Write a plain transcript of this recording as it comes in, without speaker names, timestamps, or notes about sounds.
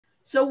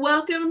So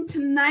welcome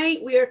tonight.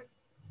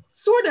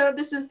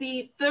 This is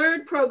the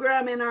third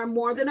program in our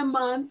more than a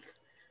month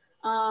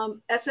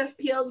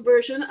SFPL's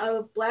version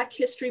of Black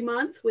History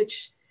Month,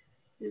 which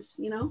is,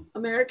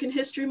 American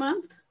History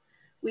Month.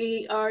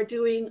 We are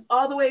doing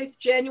all the way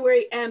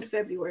January and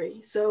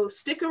February. So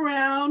stick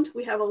around.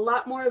 We have a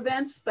lot more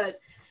events,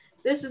 but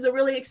this is a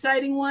really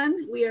exciting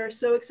one. We are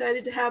so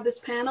excited to have this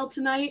panel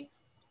tonight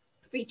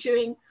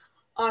featuring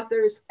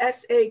authors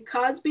S.A.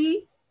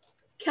 Cosby,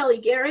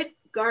 Kellye Garrett,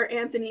 Gar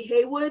Anthony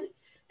Haywood,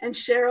 and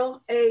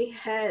Cheryl A.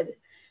 Head.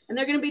 And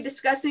they're going to be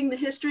discussing the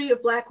history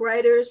of Black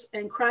writers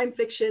and crime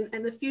fiction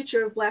and the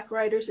future of Black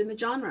writers in the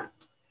genre.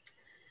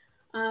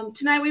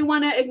 Tonight we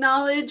want to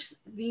acknowledge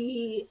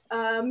the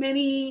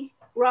many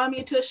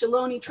Ramaytush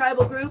Ohlone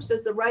tribal groups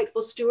as the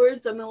rightful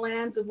stewards on the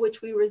lands of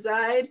which we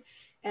reside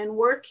and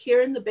work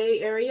here in the Bay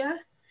Area.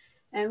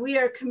 And we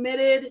are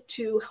committed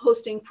to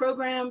hosting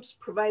programs,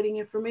 providing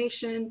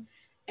information,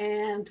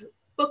 and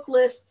book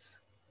lists.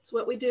 It's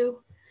what we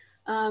do.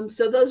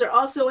 So those are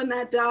also in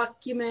that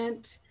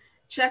document.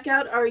 Check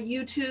out our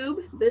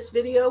YouTube. This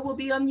video will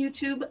be on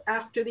YouTube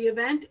after the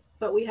event,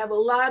 but we've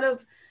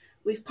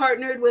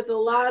partnered with a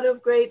lot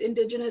of great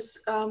Indigenous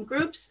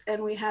groups,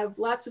 and we have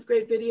lots of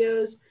great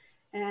videos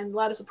and a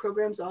lot of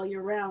programs all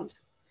year round.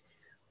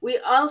 We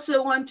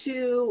also want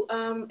to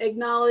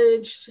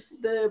acknowledge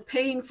the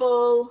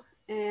painful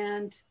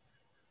and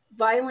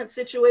violent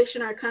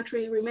situation our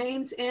country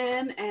remains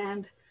in,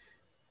 and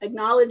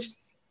acknowledge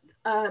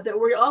that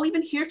we're all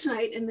even here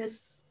tonight in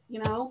this,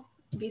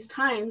 these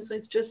times.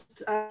 It's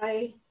just,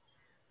 I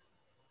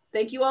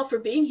thank you all for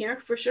being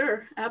here, for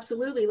sure.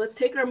 Absolutely. Let's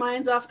take our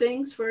minds off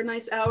things for a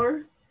nice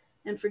hour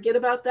and forget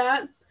about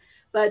that.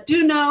 But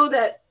do know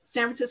that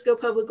San Francisco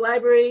Public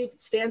Library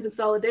stands in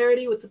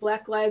solidarity with the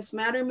Black Lives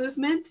Matter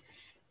movement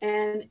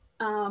and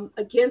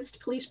against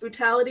police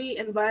brutality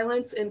and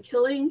violence and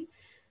killing.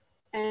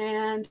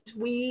 And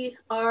we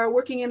are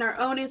working in our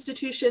own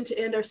institution to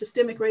end our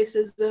systemic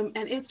racism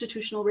and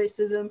institutional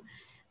racism,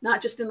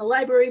 not just in the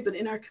library, but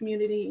in our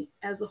community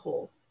as a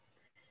whole.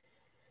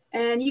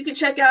 And you can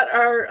check out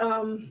our,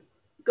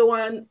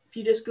 if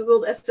you just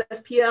Googled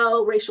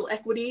SFPL racial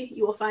equity,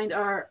 you will find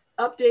our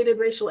updated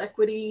racial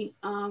equity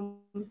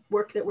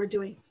work that we're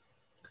doing.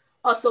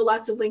 Also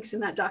lots of links in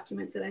that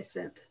document that I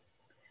sent.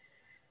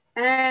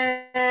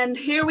 And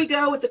here we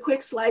go with a quick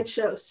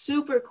slideshow,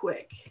 super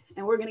quick.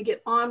 And we're gonna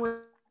get on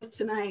with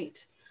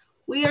tonight.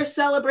 We are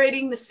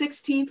celebrating the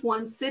 16th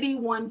One City,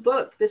 One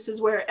Book. This is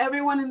where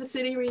everyone in the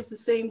city reads the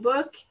same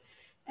book.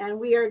 And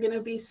we are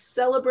gonna be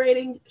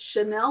celebrating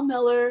Chanel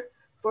Miller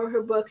for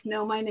her book,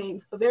 Know My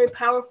Name, a very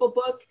powerful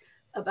book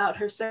about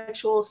her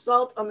sexual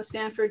assault on the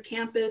Stanford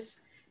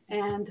campus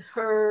and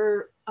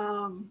her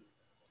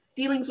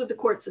dealings with the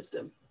court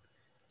system.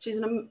 She's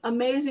an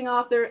amazing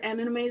author and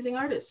an amazing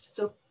artist.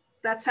 So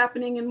that's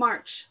happening in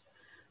March.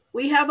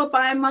 We have a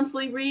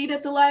bi-monthly read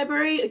at the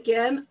library,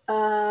 again,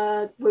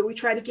 where we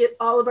try to get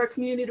all of our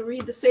community to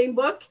read the same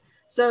book.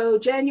 So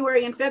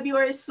January and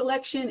February's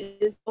selection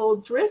is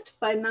Old Drift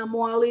by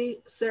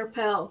Namwali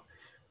Serpell.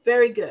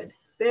 Very good,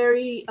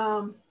 very,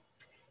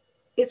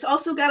 it's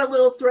also got a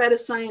little thread of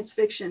science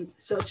fiction,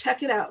 so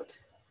check it out.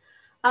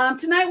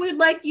 Tonight, we'd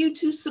like you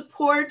to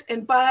support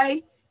and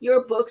buy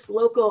your books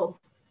local.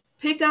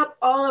 Pick up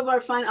all of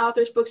our fine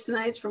authors' books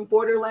tonight from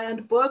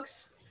Borderland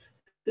Books,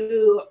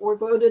 who were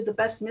voted the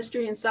best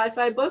mystery and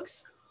sci-fi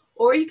books,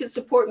 or you can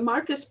support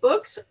Marcus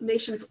Books,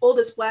 nation's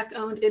oldest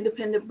Black-owned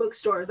independent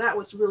bookstore. That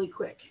was really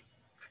quick.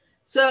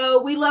 So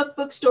we love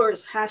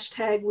bookstores,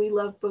 hashtag we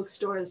love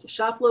bookstores.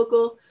 Shop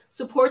local,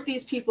 support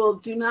these people.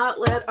 Do not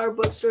let our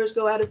bookstores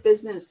go out of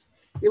business.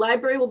 Your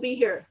library will be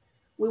here.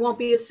 We won't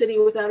be a city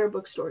without our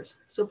bookstores.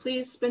 So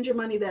please spend your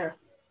money there.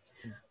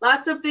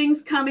 Lots of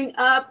things coming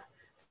up.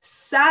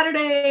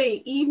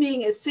 Saturday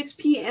evening at 6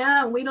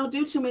 p.m. We don't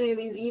do too many of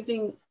these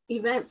evening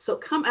events, so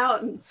come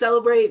out and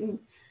celebrate and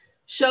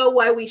show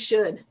why we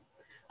should.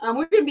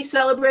 We're going to be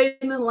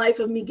celebrating the life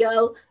of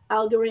Miguel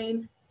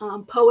Algarín,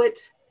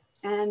 poet,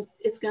 and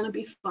it's going to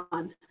be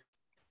fun.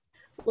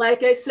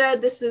 Like I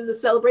said, this is a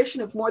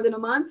celebration of more than a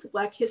month,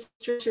 Black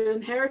history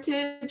and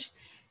heritage.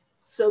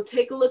 So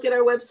take a look at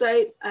our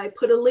website. I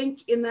put a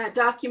link in that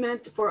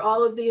document for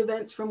all of the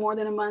events for more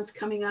than a month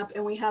coming up,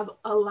 and we have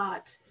a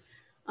lot.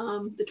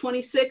 The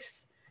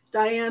 26th,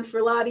 Diane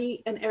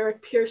Ferlati and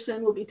Eric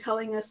Pearson will be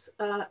telling us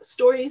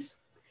stories,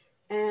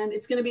 and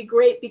it's going to be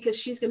great because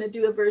she's going to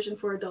do a version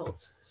for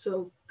adults.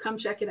 So come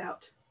check it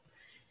out.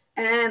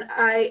 And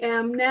I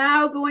am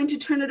now going to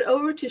turn it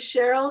over to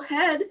Cheryl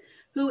Head,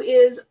 who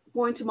is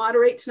going to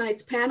moderate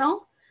tonight's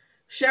panel.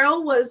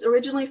 Cheryl was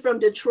originally from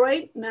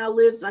Detroit, now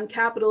lives on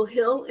Capitol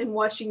Hill in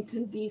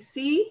Washington,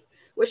 D.C.,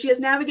 where she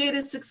has navigated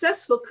a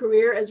successful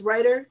career as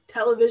writer,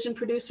 television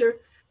producer,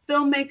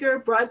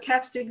 filmmaker,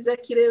 broadcast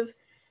executive,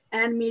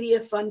 and media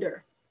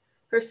funder.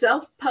 Her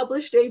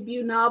self-published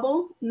debut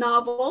novel,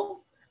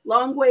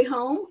 Long Way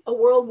Home, a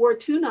World War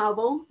II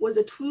novel, was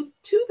a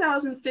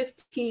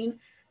 2015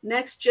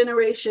 Next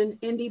Generation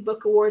Indie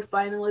Book Award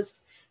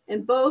finalist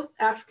in both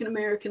African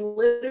American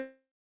literature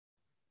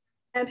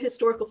and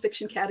historical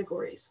fiction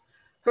categories.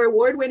 Her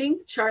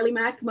award-winning Charlie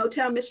Mack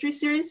Motown Mystery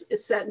Series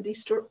is set in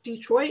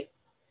Detroit,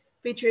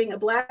 featuring a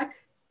Black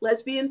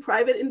lesbian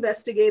private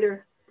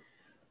investigator.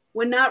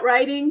 When not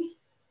writing,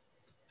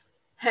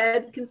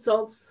 Head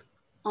consults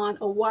on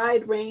a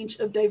wide range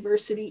of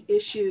diversity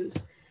issues.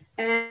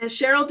 And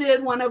Cheryl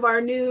did one of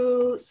our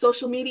new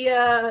social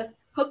media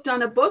Hooked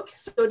on a Book,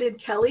 so did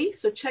Kellye.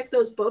 So check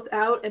those both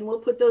out, and we'll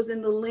put those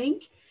in the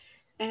link.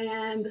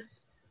 And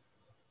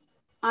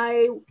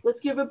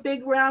let's give a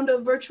big round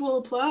of virtual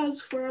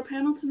applause for our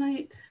panel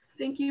tonight.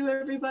 Thank you,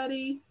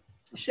 everybody.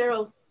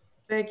 Cheryl.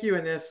 Thank you,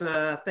 Ines.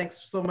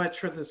 Thanks so much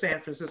for the San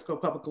Francisco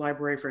Public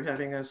Library for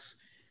having us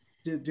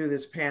do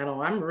this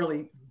panel. I'm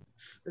really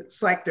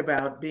psyched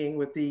about being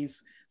with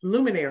these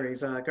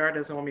luminaries. Gar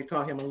doesn't want me to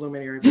call him a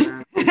luminary,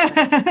 but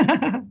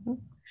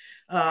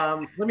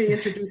let me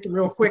introduce them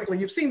real quickly.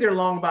 You've seen their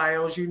long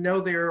bios. You know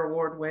they're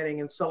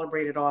award-winning and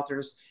celebrated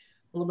authors.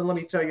 Let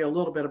me tell you a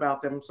little bit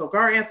about them. So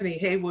Gar Anthony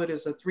Haywood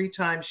is a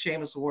 3-time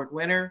Shamus Award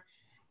winner,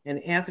 an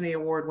Anthony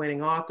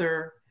Award-winning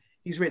author.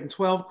 He's written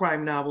 12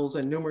 crime novels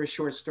and numerous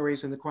short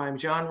stories in the crime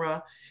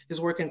genre. His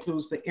work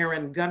includes the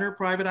Aaron Gunner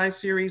Private Eye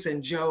series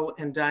and Joe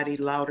and Dottie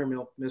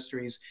Loudermilk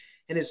mysteries.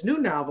 And his new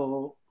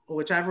novel,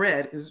 which I've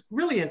read, is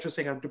really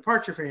interesting, a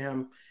departure for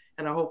him,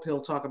 and I hope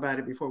he'll talk about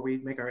it before we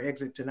make our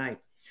exit tonight.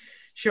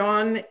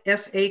 Sean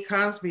S.A.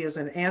 Cosby is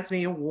an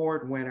Anthony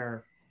Award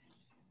winner.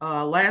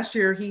 Last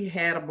year, he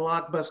had a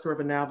blockbuster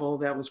of a novel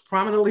that was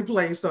prominently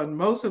placed on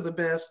most of the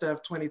best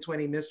of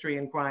 2020 mystery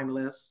and crime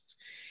lists.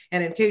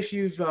 And in case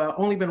you've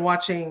only been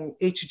watching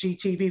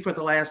HGTV for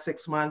the last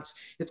 6 months,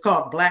 it's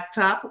called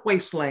Blacktop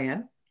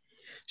Wasteland.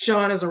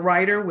 Sean is a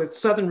writer with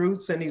Southern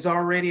roots, and he's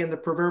already in the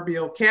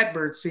proverbial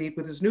catbird seat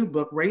with his new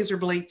book,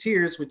 Razorblade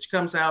Tears, which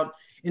comes out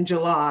in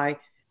July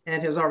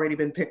and has already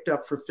been picked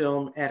up for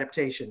film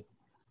adaptation.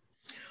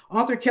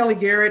 Author Kellye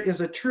Garrett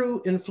is a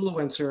true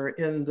influencer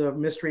in the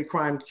mystery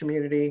crime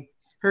community.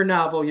 Her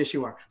novel, yes,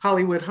 you are,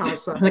 Hollywood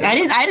Homicide. Like I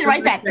didn't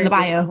write that in the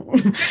bio.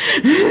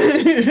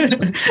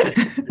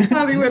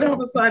 Hollywood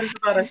Homicide is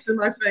about a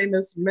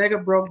semi-famous, mega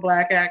broke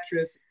Black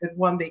actress that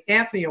won the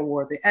Anthony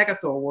Award, the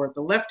Agatha Award,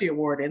 the Lefty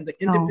Award, and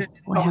the Independent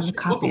Publishing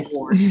Book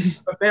Award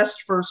for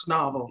Best First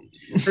Novel.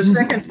 Her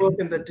second book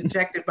in the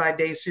Detective by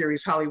Day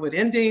series, Hollywood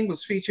Ending,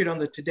 was featured on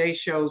the Today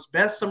Show's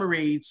Best Summer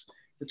Reads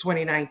for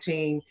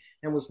 2019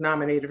 and was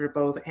nominated for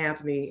both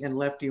Anthony and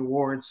Lefty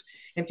Awards.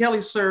 And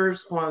Kellye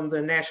serves on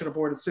the National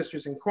Board of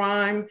Sisters in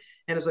Crime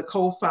and is a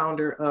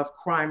co-founder of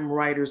Crime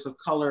Writers of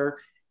Color.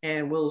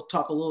 And we'll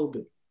talk a little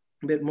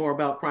bit more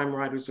about Crime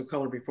Writers of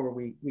Color before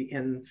we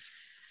end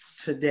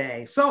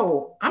today.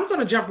 So I'm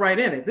gonna jump right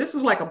in it. This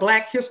is like a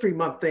Black History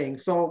Month thing.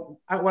 So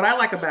what I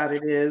like about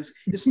it is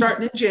it's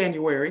starting in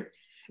January,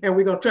 and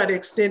we're gonna try to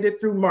extend it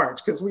through March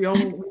because we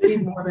only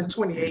need more than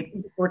 28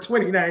 or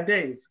 29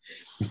 days.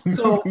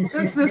 So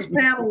since this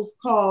panel is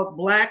called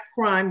Black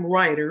Crime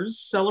Writers,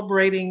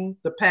 Celebrating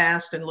the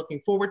Past and Looking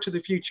Forward to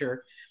the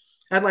Future,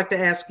 I'd like to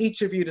ask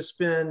each of you to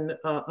spend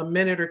a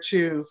minute or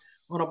two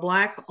on a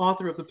Black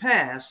author of the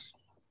past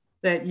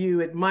that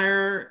you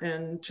admire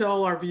and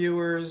tell our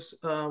viewers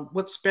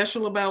what's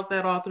special about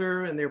that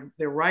author and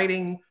their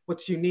writing,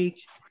 what's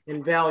unique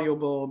and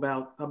valuable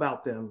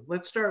about them.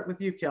 Let's start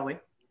with you, Kellye.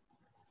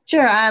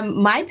 Sure.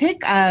 My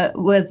pick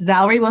was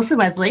Valerie Wilson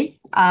Wesley.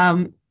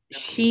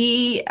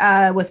 She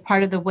was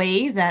part of the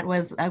wave that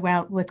was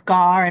around with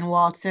Gar and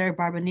Walter,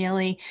 Barbara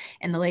Neely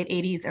in the late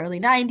 80s, early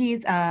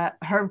 90s.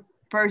 Her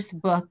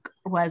first book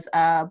was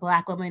a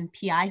Black woman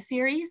PI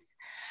series.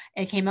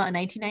 It came out in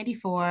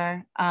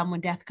 1994, When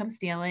Death Comes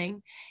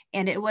Stealing,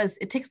 and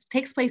it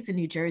takes place in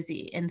New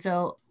Jersey. And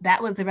so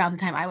that was around the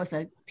time I was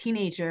a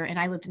teenager and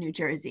I lived in New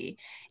Jersey.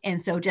 And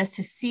so just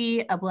to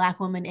see a Black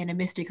woman in a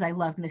mystery, because I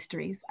love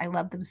mysteries, I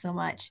love them so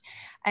much.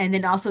 And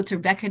then also to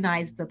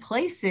recognize the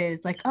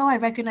places, like, oh, I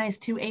recognize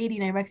 280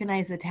 and I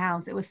recognize the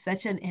towns. It was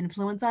such an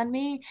influence on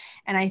me.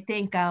 And I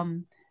think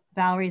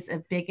Valerie's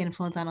a big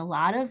influence on a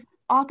lot of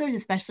authors,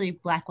 especially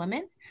Black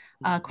women.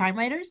 Crime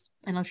writers.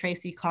 I know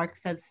Tracy Clark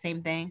says the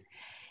same thing.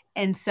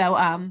 And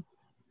so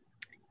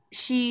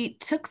she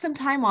took some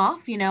time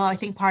off. You know, I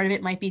think part of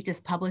it might be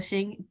just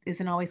publishing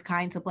isn't always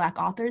kind to Black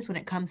authors when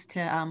it comes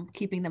to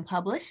keeping them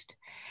published,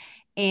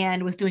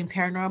 and was doing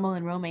paranormal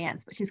and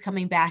romance. But she's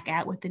coming back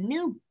out with the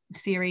new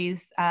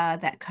series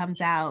that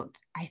comes out,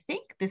 I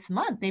think this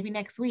month, maybe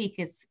next week.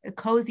 It's a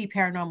cozy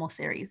paranormal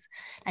series.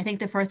 I think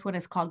the first one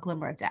is called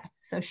Glimmer of Death.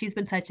 So she's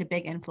been such a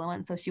big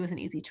influence. So she was an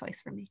easy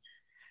choice for me.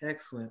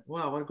 Excellent.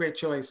 Wow, what a great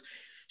choice.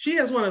 She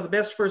has one of the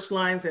best first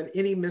lines in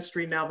any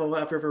mystery novel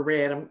I've ever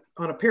read. I'm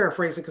on a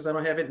paraphrasing because I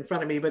don't have it in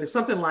front of me, but it's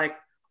something like,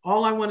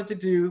 all I wanted to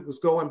do was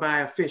go and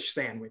buy a fish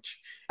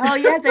sandwich. Oh,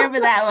 yes, I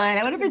remember that one.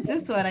 I wonder if it's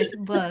this one. I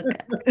should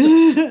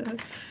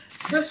look.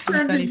 Let's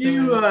turn to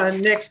you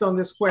next on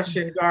this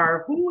question,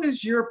 Gar. Who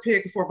is your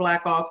pick for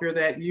Black author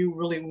that you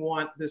really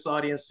want this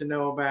audience to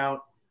know about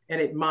and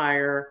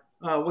admire?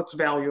 What's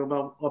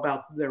valuable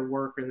about their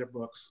work and their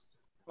books?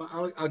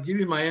 Well, I'll give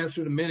you my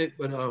answer in a minute,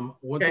 but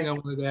one thing I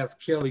wanted to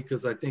ask Kellye,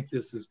 because I think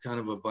this is kind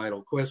of a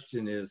vital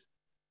question, is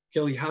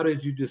Kellye, how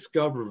did you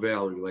discover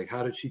Valerie? Like,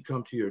 how did she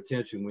come to your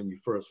attention when you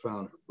first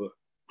found her book?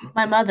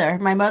 My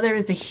mother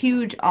is a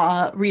huge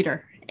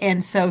reader.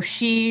 And so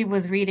she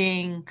was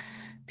reading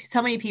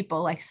so many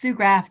people like Sue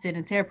Grafton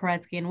and Sarah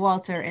Paretsky and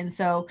Walter.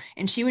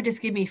 And she would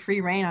just give me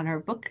free reign on her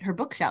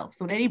bookshelf.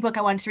 So any book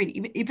I wanted to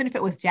read, even if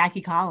it was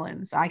Jackie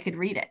Collins, I could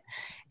read it.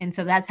 And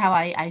so that's how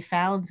I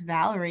found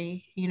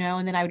Valerie,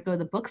 and then I would go to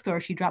the bookstore.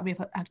 She dropped me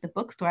at the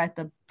bookstore at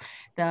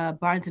the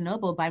Barnes and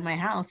Noble by my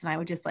house. And I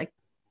would just like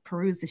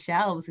peruse the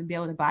shelves and be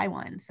able to buy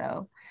one.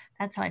 So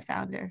that's how I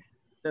found her.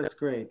 That's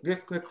great.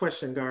 Good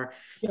question, Gar.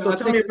 Yeah, so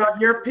tell me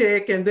about your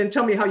pick, and then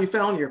tell me how you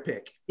found your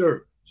pick.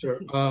 Sure.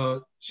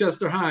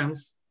 Chester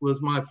Himes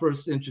was my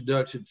first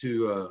introduction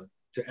to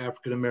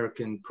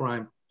African-American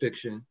crime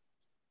fiction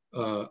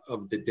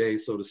of the day,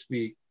 so to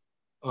speak.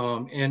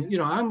 And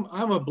I'm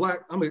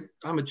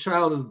a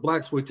child of the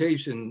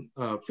blaxploitation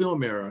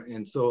film era,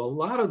 and so a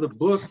lot of the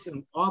books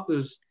and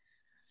authors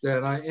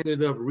that I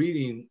ended up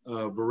reading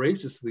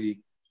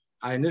voraciously,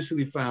 I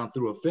initially found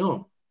through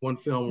one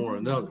film or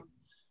another.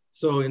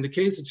 So in the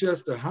case of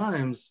Chester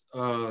Himes,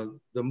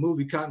 the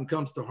movie Cotton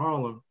Comes to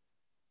Harlem,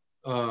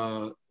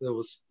 that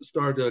was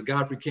starred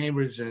Godfrey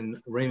Cambridge and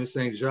Raymond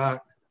St.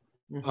 Jacques.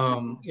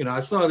 I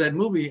saw that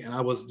movie and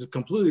I was just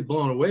completely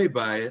blown away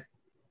by it.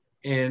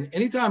 And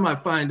anytime I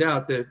find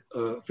out that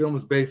a film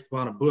is based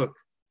upon a book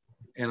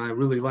and I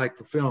really like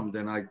the film,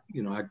 then I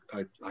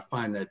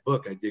find that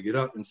book, I dig it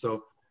up. And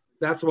so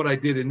that's what I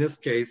did in this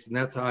case. And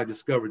that's how I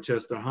discovered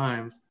Chester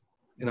Himes.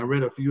 And I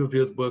read a few of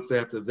his books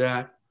after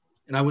that.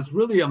 And I was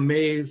really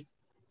amazed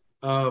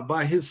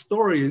by his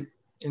story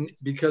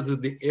because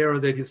of the era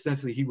that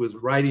he was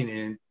writing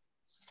in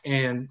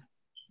and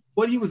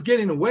what he was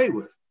getting away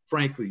with,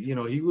 frankly.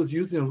 He was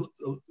using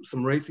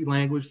some racy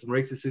language, some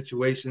racist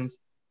situations,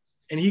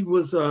 and he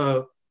was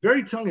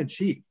very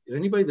tongue-in-cheek.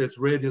 Anybody that's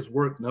read his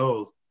work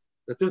knows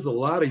that there's a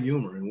lot of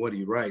humor in what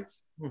he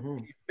writes. Mm-hmm.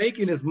 He's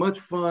making as much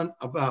fun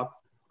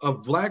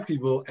of Black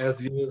people as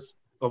he is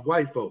of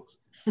white folks.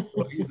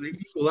 So he's an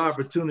equal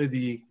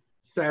opportunity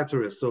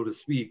satirist, so to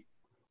speak.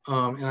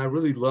 And I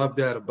really love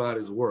that about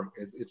his work.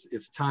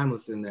 It's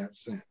timeless in that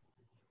sense.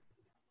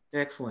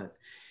 Excellent.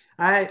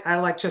 I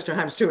like Chester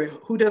Himes too.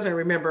 Who doesn't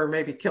remember,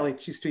 maybe Kellye,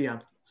 she's too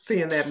young,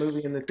 seeing that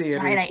movie in the theater?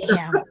 That's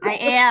right, I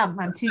am.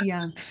 I'm too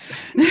young.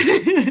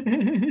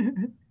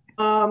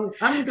 I'm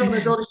going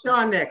to go to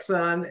Sean next,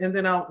 and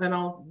then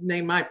I'll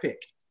name my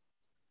pick.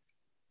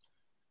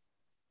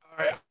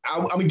 All right,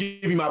 I'm going to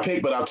give you my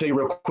pick, but I'll tell you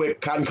real quick,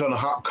 Cotton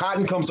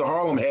Comes to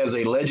Harlem has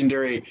a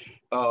legendary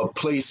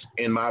place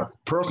in my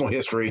personal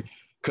history,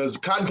 because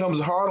Cotton Comes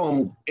to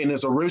Harlem in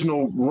its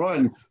original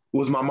run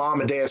was my mom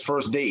and dad's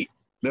first date.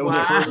 That was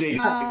their first date.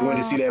 We went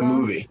to see that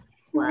movie.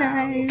 Wow.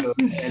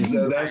 And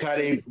so that's how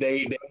they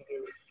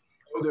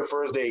were their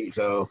first date.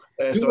 So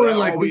that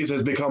always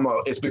has become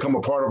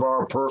a part of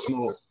our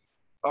personal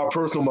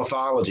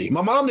mythology.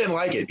 My mom didn't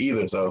like it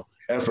either, so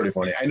that's pretty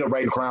funny. I know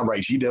writing crime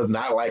writing. She does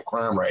not like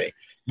crime writing.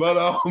 But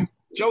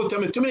Joe, tell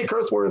me, there's too many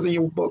curse words in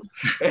your book.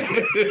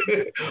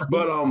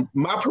 But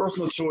my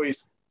personal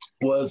choice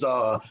was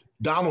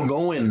Donald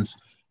Goins.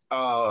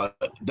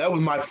 That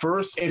was my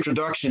first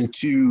introduction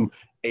to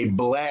a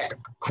Black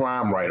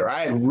crime writer.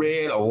 I had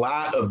read a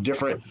lot of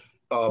different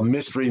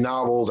mystery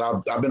novels.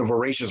 I've been a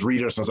voracious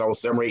reader since I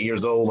was 7 or 8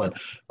 years old. And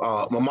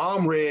my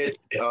mom read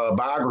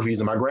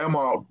biographies and my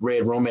grandma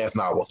read romance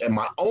novels. And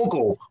my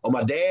uncle on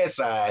my dad's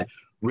side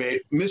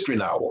read mystery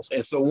novels.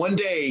 And so one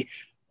day,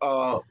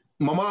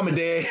 my mom and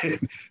dad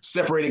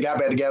got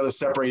back together,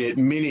 separated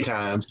many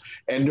times.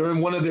 And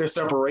during one of their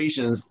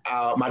separations,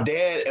 my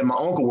dad and my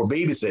uncle were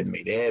babysitting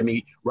me. They had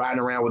me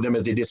riding around with them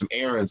as they did some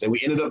errands. And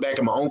we ended up back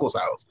at my uncle's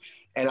house.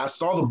 And I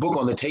saw the book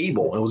on the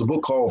table. It was a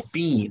book called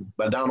Fiend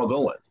by Donald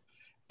Goins.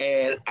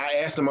 And I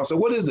asked him, I said,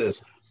 what is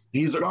this?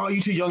 He's like, oh,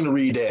 you're too young to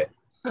read that.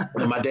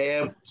 And my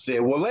dad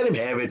said, well, let him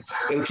have it.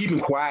 It'll keep him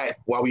quiet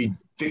while they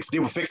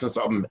were fixing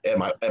something at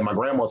my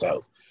grandma's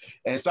house.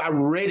 And so I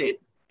read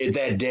it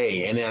that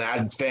day. And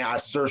then I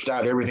searched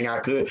out everything I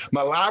could.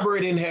 My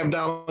library didn't have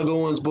Donald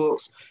Goins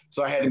books.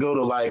 So I had to go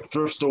to like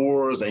thrift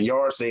stores and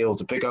yard sales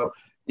to pick up,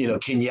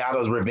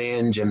 Kenyatta's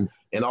Revenge and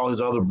all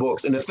his other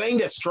books. And the thing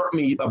that struck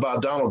me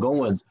about Donald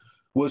Goins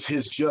was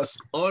his just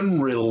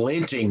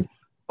unrelenting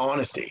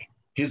honesty.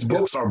 His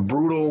books are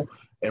brutal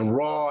and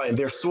raw, and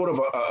they're sort of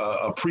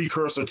a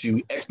precursor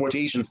to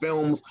exploitation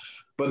films,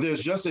 but there's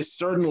just a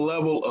certain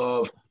level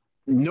of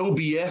no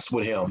BS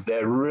with him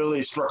that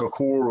really struck a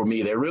chord with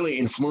me, that really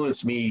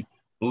influenced me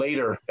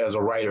later as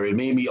a writer. It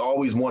made me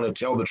always want to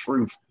tell the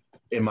truth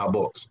in my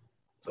books.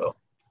 So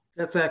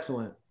that's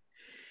excellent.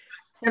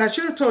 And I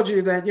should have told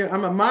you that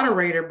I'm a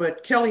moderator,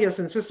 but Kellye has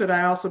insisted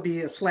I also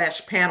be a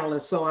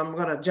 /panelist, so I'm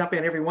going to jump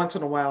in every once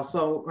in a while.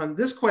 So on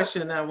this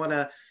question, I want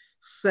to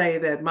say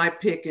that my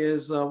pick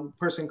is a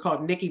person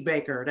called Nikki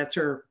Baker. That's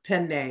her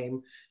pen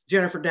name,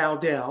 Jennifer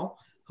Dowdell,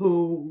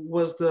 who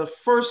was the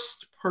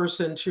first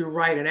person to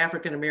write an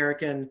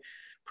African-American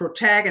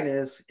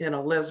protagonist in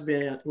a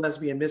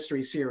lesbian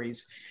mystery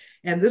series.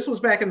 And this was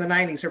back in the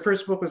 90s. Her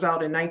first book was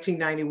out in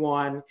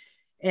 1991.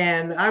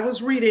 And I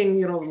was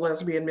reading,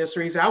 lesbian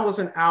mysteries. I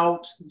wasn't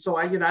out, so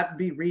I'd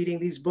be reading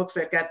these books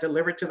that got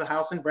delivered to the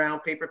house in brown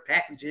paper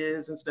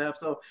packages and stuff,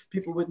 so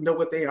people wouldn't know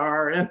what they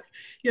are. And,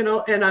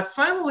 and I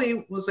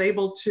finally was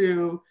able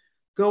to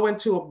go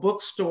into a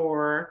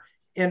bookstore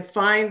and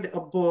find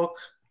a book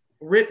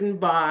written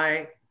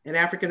by an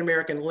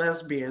African-American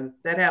lesbian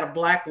that had a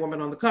Black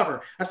woman on the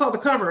cover. I saw the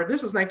cover,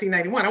 this is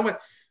 1991. I went,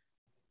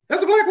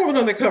 that's a Black woman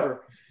on the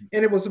cover.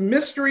 And it was a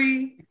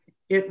mystery,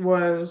 it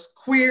was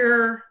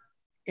queer,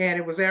 and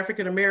it was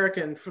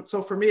African-American.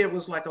 So for me, it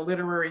was like a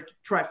literary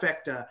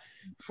trifecta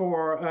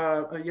for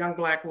a young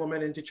Black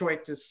woman in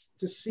Detroit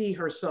to see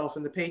herself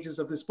in the pages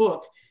of this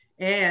book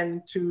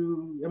and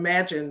to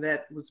imagine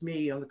that was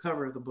me on the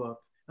cover of the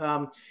book.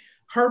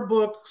 Her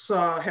books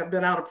have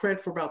been out of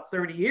print for about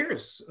 30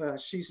 years.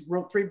 She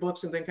wrote 3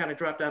 books and then kind of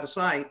dropped out of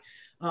sight.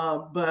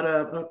 But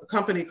a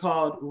company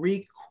called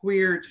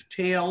Requeered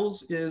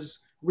Tales is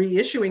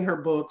reissuing her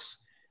books.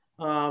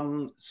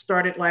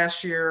 Started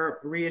last year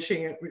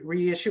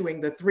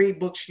reissuing the 3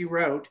 books she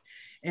wrote,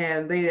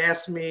 and they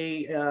asked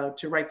me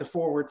to write the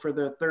foreword for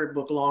the 3rd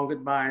book, Long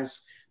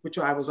Goodbyes, which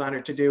I was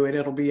honored to do, and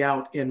it'll be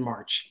out in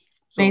March.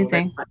 So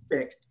amazing. That's my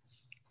pick.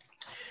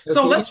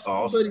 So let's,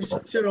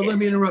 Cheryl, let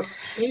me interrupt.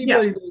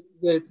 Anybody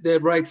that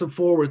writes a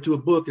foreword to a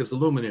book is a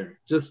luminary.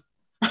 Just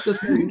so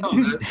you know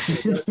that.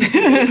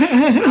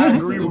 I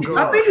agree with you.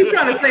 I think he's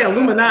trying to say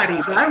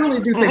Illuminati, but I really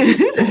do think.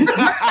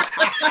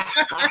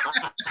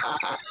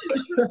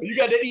 You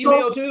got that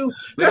email too?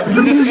 Yeah,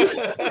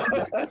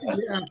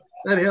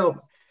 that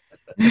helps.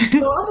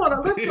 So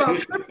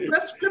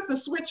let's flip the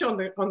switch on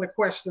the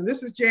question.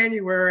 This is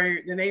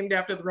January. They're named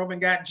after the Roman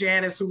god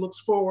Janus, who looks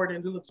forward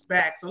and who looks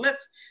back. So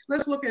let's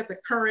look at the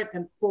current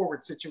and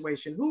forward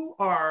situation. Who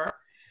are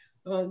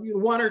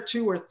 1 or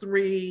 2 or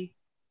 3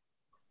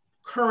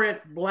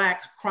 current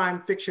Black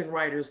crime fiction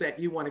writers that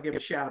you want to give a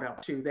shout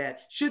out to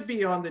that should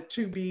be on the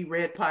to be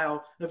read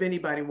pile of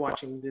anybody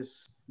watching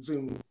this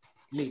Zoom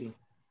meeting?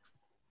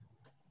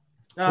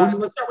 So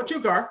let's start with you,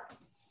 Gar.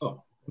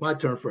 Oh, my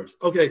turn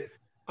first. Okay.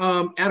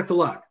 Attica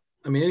Locke.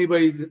 I mean,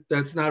 anybody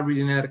that's not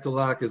reading Attica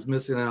Locke is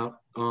missing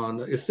out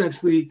on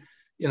essentially,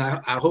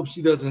 I hope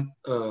she doesn't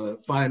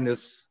find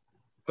this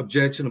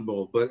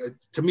objectionable, but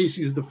to me,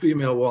 she's the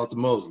female Walter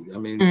Mosley. I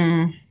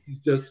mean, she's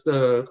just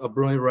a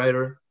brilliant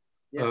writer.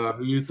 Yeah.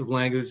 Her use of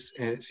language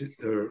and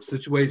her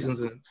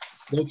situations and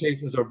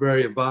locations are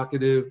very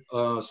evocative.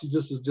 She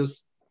just is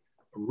just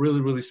a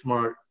really, really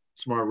smart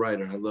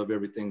writer. I love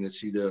everything that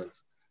she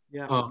does.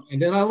 Yeah.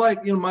 And then I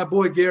like, my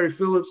boy Gary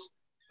Phillips.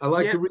 I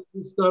like to read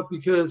his stuff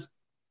because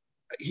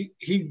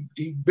he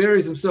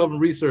buries himself in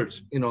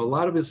research. A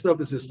lot of his stuff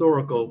is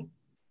historical,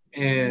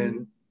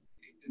 and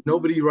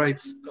nobody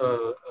writes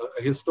a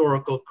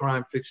historical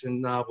crime fiction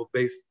novel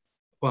based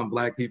upon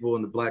Black people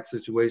and the Black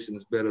situation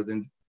is better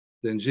than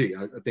G.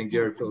 I think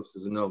Gary Phillips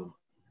is another one.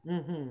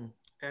 Mm-hmm.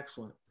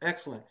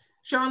 Excellent.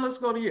 Sean, let's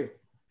go to you.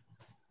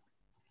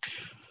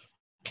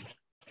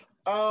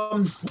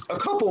 A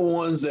couple of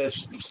ones that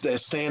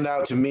stand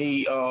out to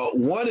me.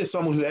 One is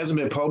someone who hasn't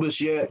been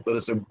published yet, but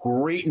it's a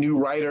great new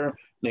writer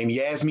named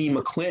Yasmine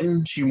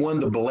McClinton. She won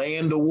the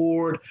Bland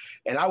Award,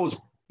 and I was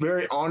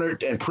very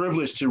honored and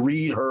privileged to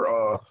read her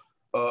a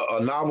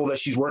novel that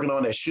she's working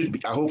on that should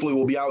be, hopefully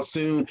will be out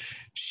soon.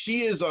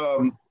 She is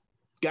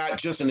got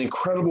just an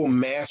incredible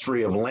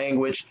mastery of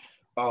language.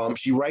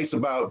 She writes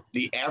about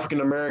the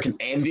African American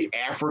and the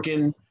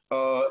African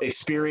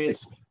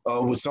experience.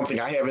 Was something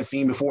I haven't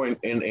seen before in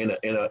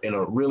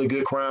a really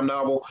good crime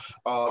novel,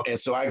 and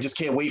so I just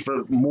can't wait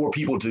for more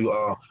people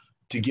to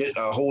get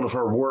a hold of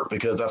her work,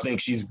 because I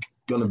think she's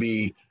gonna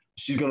be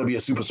a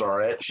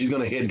superstar. She's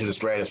gonna head into the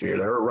stratosphere.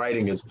 Her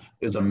writing is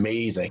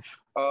amazing.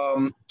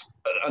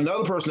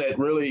 Another person that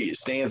really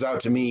stands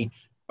out to me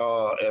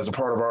as a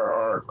part of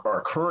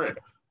our current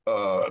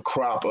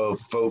crop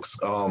of folks,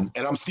 and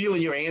I'm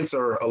stealing your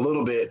answer a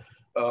little bit,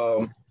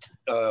 Cheryl,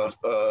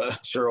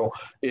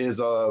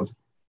 is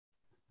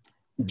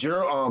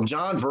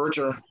John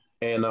Vercher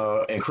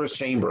and Chris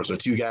Chambers are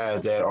 2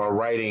 guys that are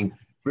writing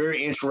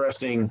very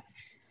interesting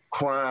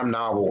crime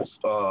novels,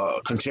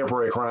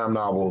 contemporary crime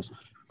novels,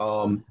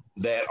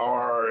 that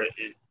are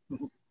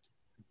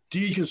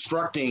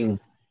deconstructing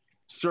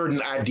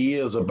certain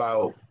ideas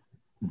about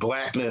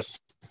Blackness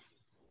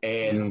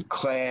and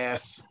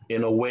class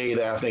in a way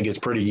that I think is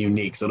pretty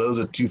unique. So those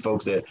are 2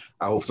 folks that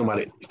I hope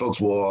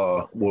folks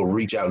will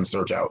reach out and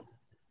search out.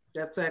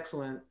 That's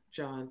excellent,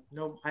 John.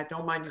 No, I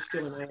don't mind you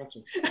stealing my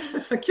answer.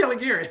 Kellye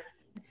Garrett.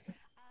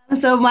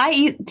 So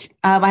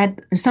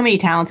there's so many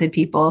talented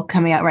people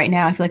coming out right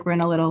now. I feel like we're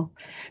in a little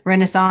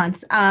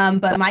renaissance.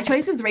 But my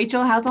choice is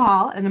Rachel House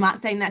Hall, and I'm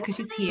not saying that because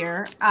she's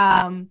here.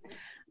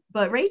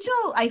 But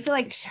Rachel, I feel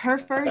like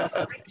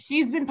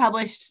she's been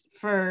published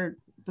for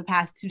the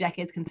past 2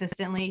 decades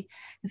consistently.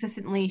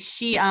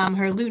 She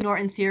her Lou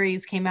Norton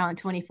series came out in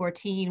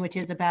 2014, which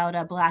is about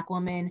a Black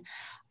woman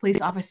police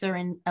officer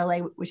in LA,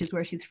 which is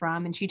where she's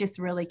from, and she just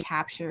really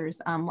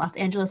captures Los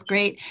Angeles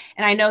great.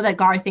 And I know that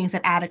Gar thinks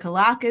that Attica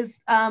Locke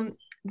is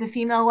the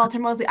female Walter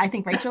Mosley. I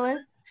think Rachel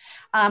is.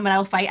 And I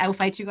will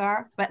fight you,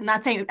 Gar. But I'm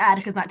not saying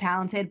Attica's not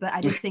talented, but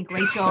I just think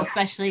Rachel,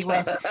 especially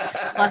with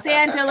Los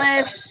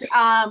Angeles,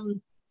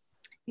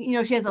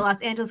 she has a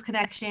Los Angeles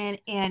connection,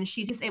 and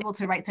she's just able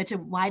to write such a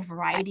wide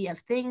variety of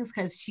things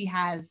because she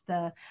has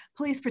the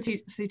police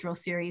procedural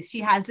series. She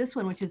has this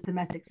one, which is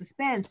domestic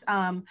suspense.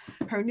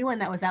 Her new one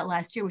that was out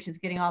last year, which is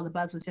getting all the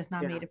buzz, was just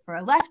nominated for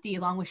a Lefty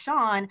along with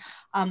Sean.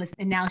 And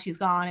now she's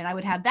gone, and I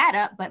would have that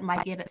up, but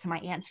might give it to my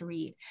aunt to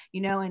read.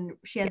 And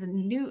she has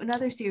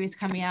another series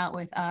coming out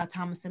with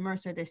Thomas and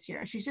Mercer this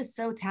year. She's just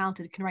so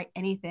talented, can write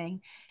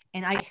anything.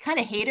 And I kind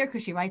of hate her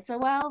because she writes so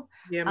well.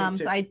 Yeah, so I'm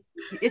like,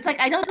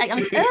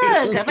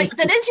 ugh. But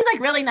so then she's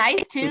like really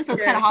nice too, so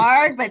it's kind of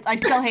hard, but I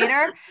still hate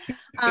her.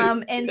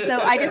 And so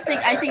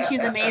I think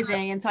she's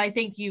amazing, and so I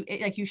think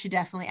you should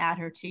definitely add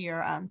her to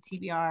your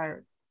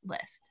TBR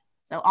list.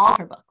 So all of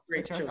her books,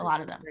 a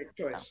lot of them. Great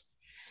choice.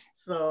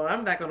 So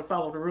I'm not going to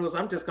follow the rules.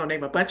 I'm just going to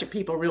name a bunch of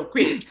people real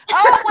quick.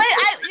 Oh,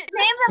 wait,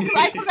 name them.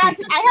 I forgot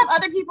to. I have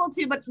other people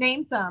too, but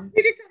name some.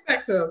 We can come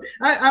back to them.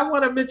 I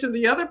want to mention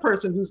the other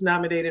person who's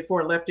nominated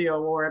for a Lefty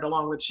Award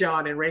along with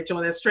Sean and Rachel,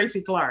 and that's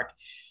Tracy Clark.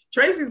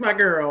 Tracy's my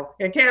girl,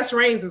 and Cass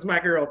Raines is my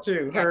girl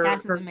too. Her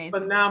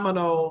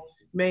phenomenal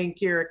main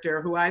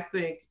character, who I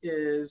think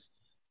is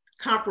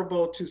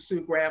comparable to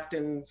Sue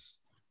Grafton's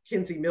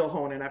Kinsey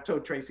Milhone, and I've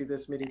told Tracy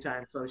this many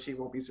times, so she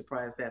won't be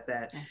surprised at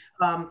that.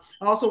 I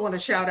also want to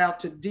shout out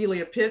to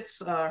Delia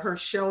Pitts, her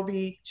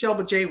Shelby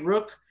J.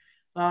 Rook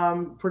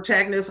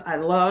protagonist I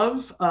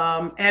love.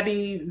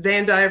 Abby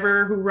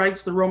Vandiver, who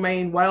writes the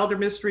Romaine Wilder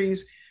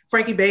mysteries.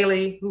 Frankie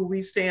Bailey, who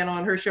we stand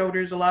on her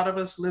shoulders, a lot of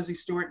us. Lizzie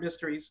Stewart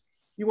mysteries.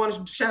 You want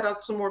to shout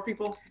out some more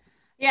people?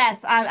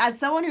 Yes, as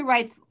someone who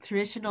writes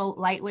traditional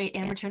lightweight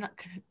amateur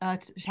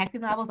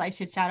detective novels, I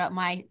should shout out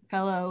my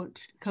fellow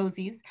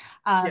cozies.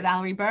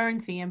 Valerie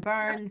Burns, V.M.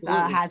 Burns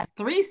has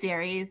 3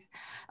 series.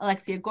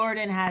 Alexia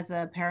Gordon has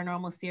a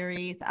paranormal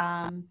series.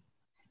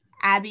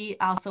 Abby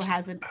also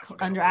has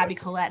under Abby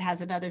Collette has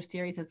another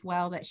series as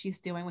well that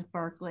she's doing with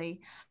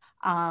Berkeley.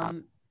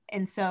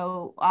 And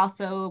so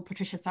also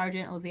Patricia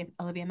Sargent,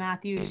 Olivia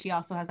Matthews, she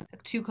also has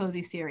 2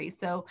 cozy series.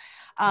 So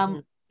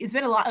it's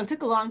been it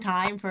took a long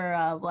time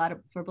for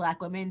for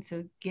Black women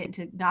to get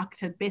to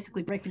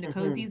basically break into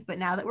cozies, but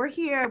now that we're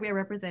here, we're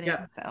represented.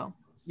 Yeah. So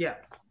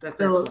that's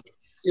so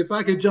if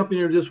I could jump in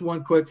here just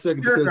one quick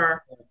second, because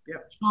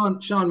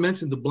Sean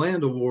mentioned the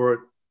Bland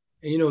Award,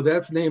 and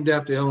that's named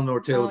after Eleanor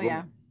Taylor.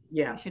 Oh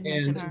yeah.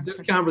 And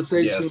this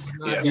conversation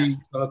would not be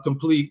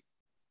complete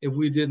if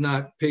we did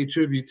not pay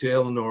tribute to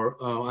Eleanor.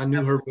 I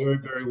knew her very,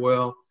 very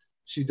well.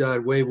 She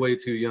died way, way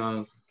too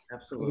young.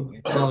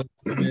 Absolutely.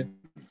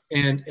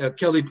 And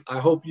Kellye, I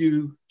hope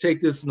you take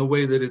this in the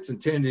way that it's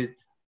intended.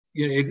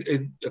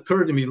 It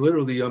occurred to me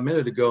literally a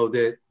minute ago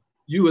that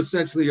you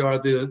essentially are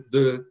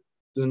the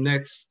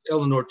next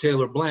Eleanor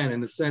Taylor Bland,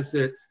 in the sense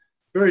that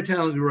very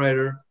talented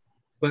writer,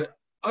 but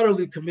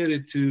utterly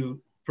committed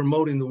to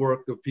promoting the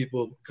work of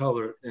people of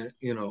color,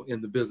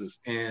 in the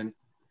business. And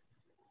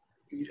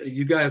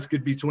you guys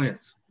could be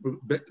twins,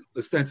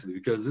 essentially,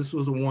 because this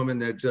was a woman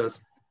that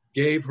just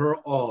gave her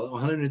all,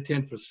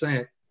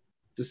 110%,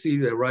 to see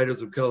that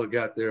writers of color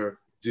got their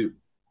due.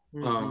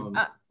 So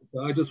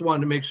I just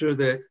wanted to make sure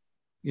that,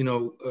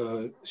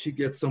 she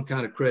gets some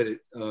kind of credit,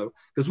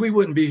 because we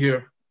wouldn't be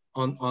here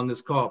on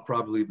this call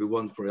probably if it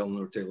wasn't for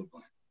Eleanor Taylor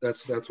Bland.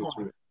 That's what's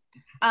real.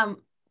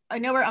 I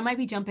know I might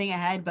be jumping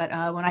ahead, but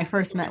when I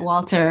first met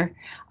Walter,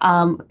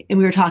 and we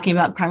were talking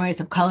about crime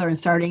writers of color and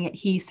starting it,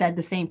 he said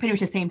pretty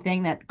much the same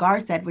thing that Gar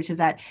said, which is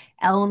that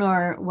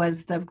Eleanor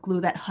was the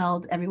glue that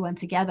held everyone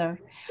together.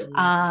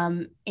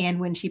 And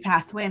when she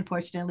passed away,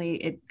 unfortunately,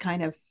 it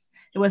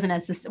wasn't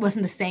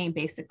the same,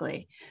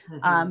 basically.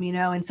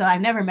 And so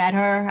I've never met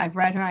her. I've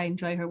read her. I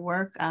enjoy her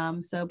work.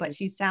 But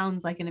she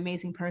sounds like an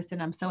amazing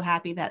person. I'm so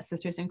happy that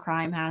Sisters in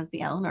Crime has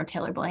the Eleanor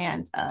Taylor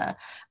Bland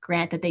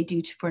grant that they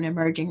do for an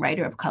emerging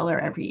writer of color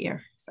every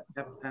year. So.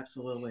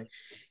 Absolutely.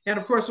 And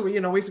of course,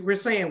 we're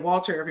saying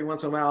Walter every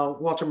once in a while.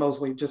 Walter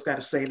Mosley, just got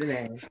to say the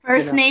name.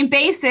 First name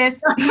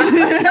basis. and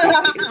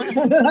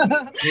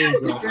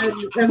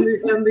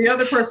the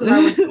other person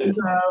I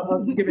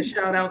would give a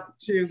shout out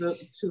to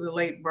the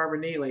late Barbara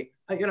Neely.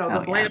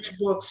 The Blanche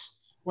books.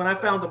 When I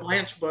found the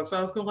Blanche books,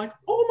 I was going like,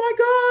 oh my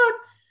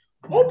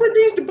God, Oprah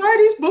needs to buy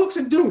these books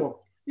and do them.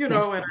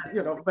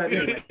 But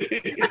anyway.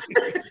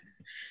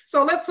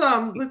 So let's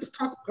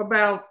talk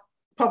about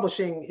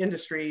publishing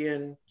industry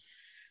and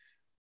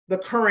the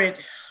current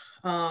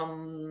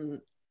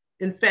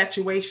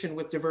infatuation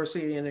with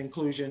diversity and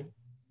inclusion.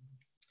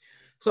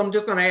 So I'm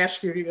just going to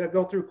ask you to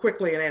go through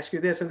quickly and ask you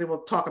this, and then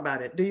we'll talk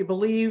about it. Do you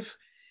believe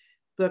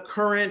the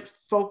current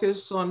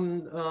focus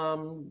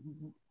on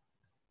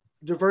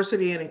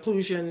diversity and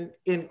inclusion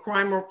in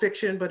crime or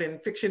fiction, but in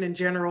fiction in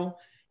general,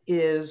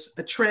 is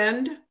a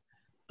trend,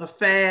 a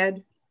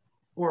fad,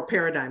 or a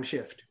paradigm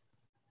shift?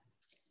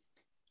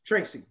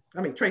 Tracy,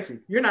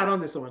 you're not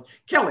on this one.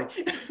 Kellye.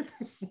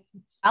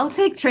 I'll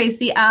take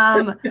Tracy.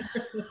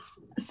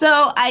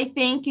 So I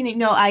think,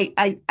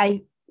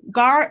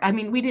 Gar,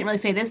 we didn't really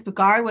say this, but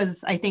Gar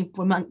was, I think,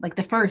 among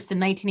the first in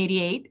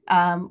 1988,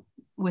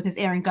 with his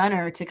Aaron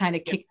Gunner to kind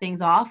of kick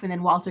things off. And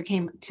then Walter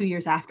came 2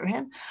 years after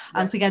him.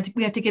 So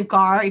we have to give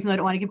Gar, even though I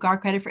don't want to give Gar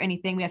credit for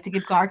anything, we have to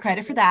give Gar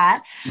credit for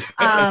that.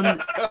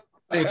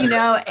 You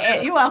know,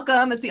 you're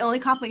welcome. It's the only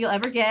compliment you'll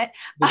ever get.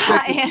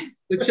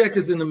 The check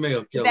is in the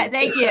mail, Kellye.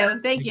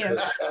 Thank you.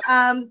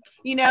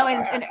 You know,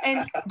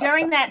 and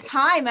during that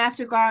time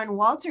after Gar and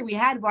Walter, we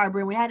had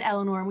Barbara, and we had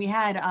Eleanor, and we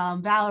had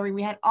Valerie,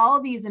 we had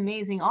all these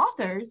amazing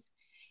authors.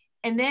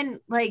 And then,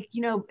 like,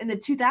 you know, in the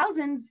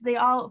 2000s,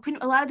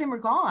 a lot of them were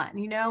gone,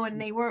 you know, and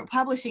they weren't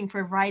publishing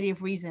for a variety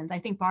of reasons. I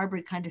think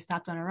Barbara kind of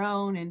stopped on her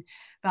own, and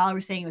Valerie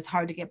was saying it was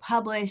hard to get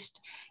published,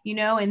 you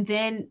know, and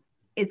then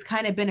it's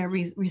kind of been a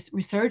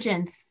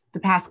resurgence the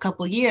past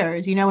couple of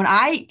years. You know, when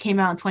I came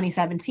out in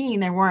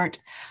 2017, there weren't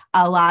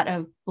a lot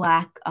of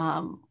Black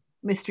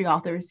mystery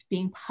authors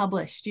being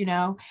published, you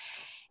know.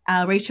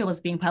 Rachel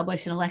was being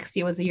published, and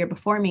Alexia was a year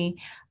before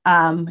me.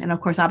 And of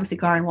course, obviously,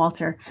 Gar and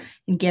Walter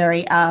and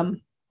Gary.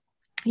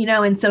 You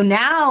know, and so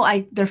now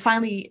they're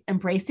finally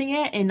embracing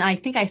it. And I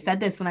think I said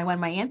this when I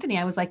won my Anthony,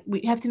 I was like, we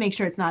have to make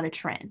sure it's not a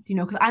trend, you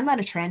know, because I'm not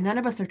a trend. None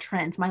of us are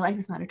trends. My life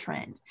is not a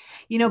trend,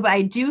 you know, but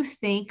I do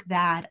think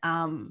that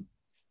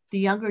the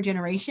younger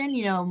generation,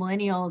 you know,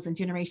 millennials and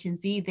Generation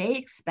Z, they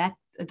expect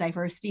a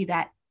diversity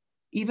that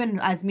even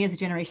as me as a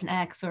Generation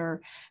X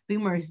or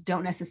boomers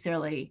don't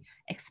necessarily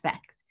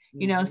expect.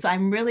 You know, so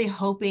I'm really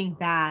hoping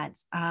that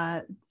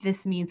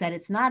this means that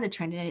it's not a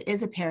trend and it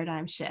is a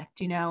paradigm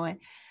shift, you know.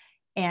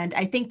 And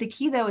I think the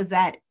key, though, is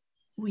that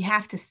we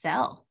have to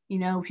sell, you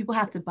know, people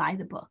have to buy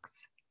the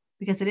books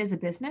because it is a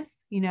business,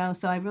 you know.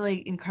 So I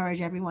really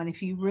encourage everyone,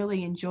 if you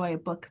really enjoy a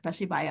book,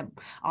 especially by an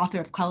author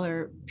of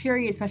color,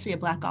 period, especially a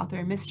Black author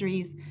in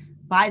mysteries,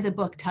 buy the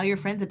book, tell your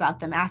friends about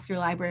them, ask your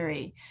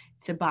library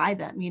to buy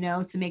them, you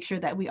know, to make sure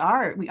that we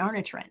aren't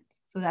a trend.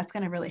 So that's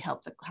going to really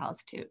help the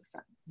cause too. So.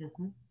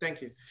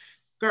 Thank you.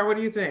 Gar, what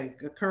do you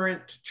think? A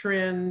current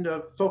trend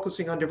of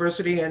focusing on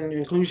diversity and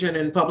inclusion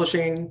in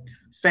publishing,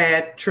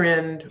 fad,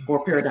 trend,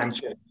 or paradigm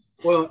shift?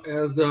 Well,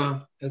 as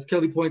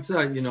Kellye points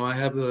out, you know, I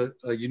have a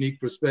unique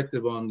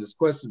perspective on this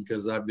question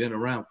because I've been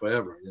around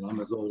forever. You know,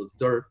 I'm as old as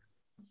dirt.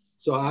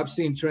 So I've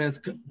seen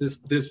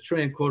this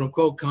trend, quote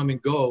unquote, come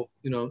and go,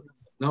 you know,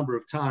 a number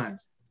of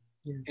times.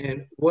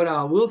 And what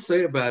I will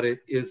say about it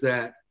is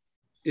that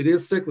it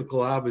is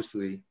cyclical,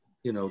 obviously,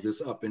 you know,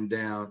 this up and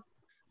down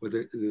with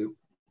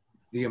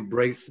the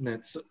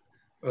embracement,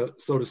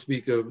 so to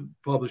speak, of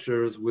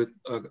publishers with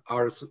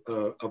artists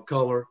of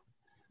color.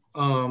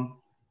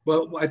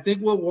 But I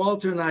think what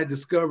Walter and I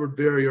discovered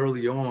very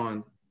early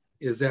on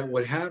is that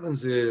what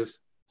happens is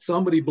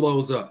somebody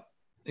blows up.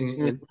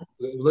 And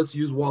let's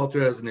use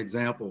Walter as an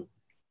example.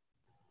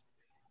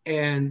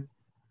 And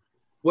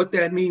what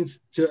that means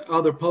to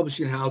other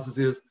publishing houses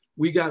is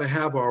we got to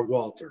have our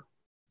Walter.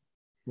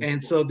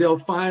 And so they'll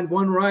find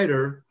one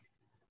writer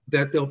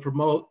that they'll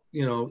promote,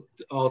 you know,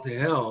 all to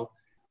hell.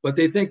 But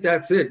they think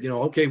that's it, you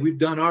know, okay, we've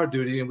done our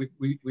duty and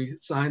we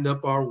signed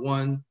up our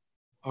one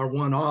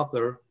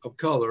author of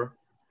color,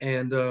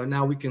 and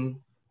now we can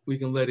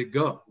let it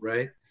go,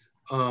 right?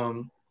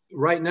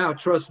 Right now,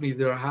 trust me,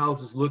 there are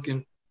houses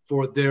looking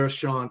for their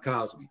Sean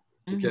Cosby,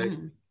 okay?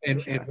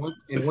 And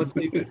once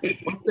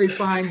they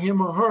find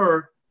him or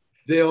her,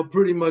 they'll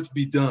pretty much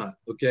be done,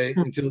 okay?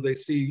 Until they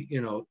see,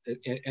 you know,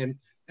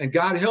 and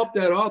God help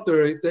that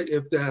author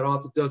if that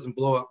author doesn't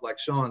blow up like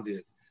Sean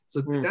did.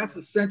 So that's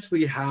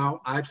essentially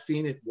how I've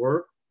seen it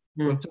work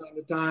from time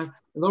to time.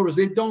 In other words,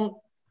 they don't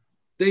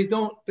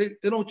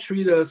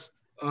treat us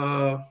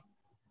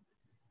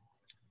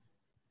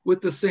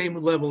with the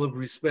same level of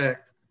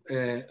respect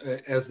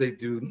as they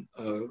do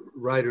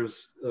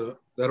writers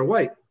that are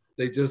white.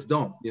 They just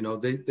don't. You know,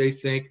 they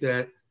think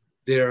that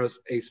there's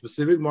a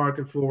specific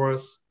market for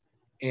us,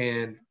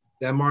 and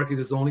that market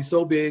is only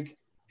so big,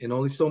 and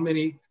only so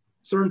many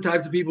certain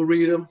types of people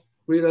read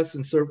us,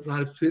 and certain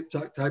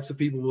types of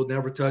people will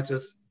never touch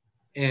us.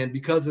 And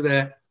because of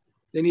that,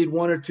 they need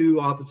one or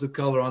two authors of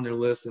color on their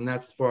list, and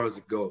that's as far as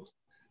it goes.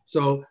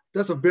 So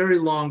that's a very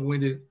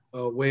long-winded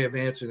way of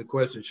answering the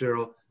question,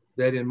 Cheryl,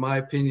 that in my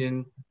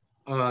opinion,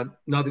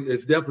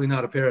 it's definitely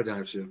not a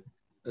paradigm shift.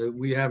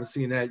 We haven't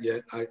seen that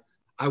yet.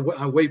 I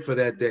wait for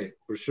that day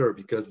for sure,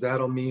 because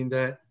that'll mean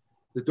that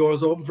the door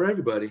is open for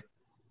everybody,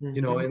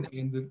 you know,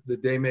 and the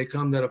day may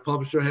come that a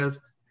publisher has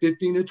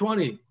 15 to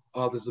 20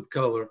 authors of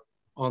color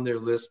on their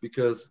list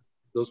because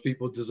those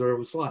people deserve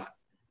a slot.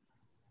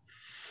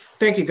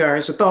 Thank you, Gar.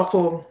 It's a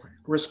thoughtful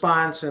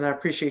response, and I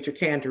appreciate your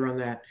candor on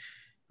that.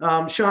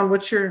 Sean,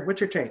 what's your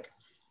take?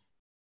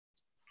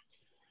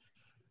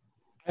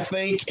 I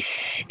think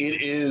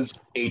it is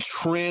a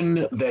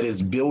trend that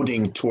is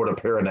building toward a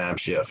paradigm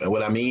shift. And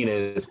what I mean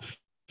is,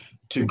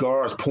 to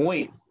Gar's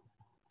point,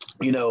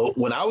 you know,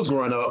 when I was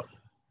growing up,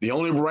 the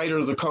only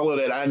writers of color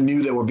that I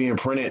knew that were being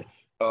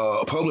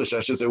published, I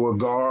should say, were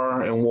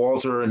Gar and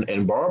Walter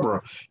and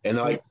Barbara. And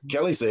like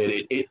Kellye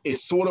said, it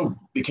sort of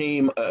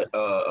became,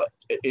 I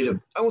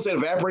won't say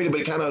evaporated,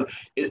 but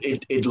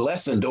it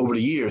lessened over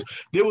the years.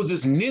 There was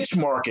this niche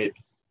market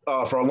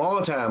for a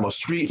long time of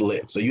street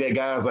lit. So you had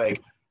guys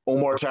like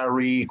Omar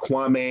Tyree,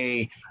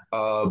 Kwame,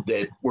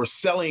 that were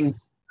selling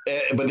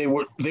but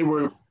they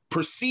were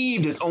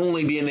perceived as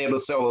only being able to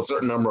sell a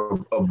certain number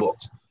of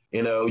books.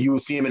 You know, you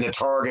would see them in a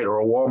Target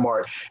or a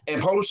Walmart,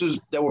 and publishers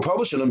that were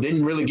publishing them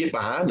didn't really get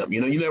behind them.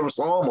 You know, you never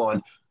saw them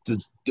on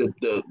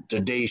the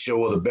Today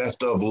Show or the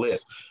Best of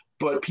list.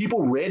 But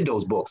people read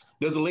those books.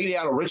 There's a lady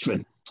out of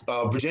Richmond,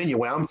 Virginia,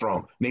 where I'm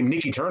from, named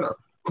Nikki Turner,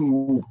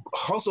 who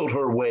hustled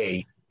her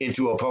way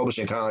into a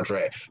publishing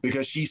contract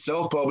because she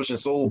self-published and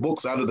sold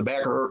books out of the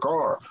back of her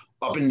car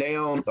up and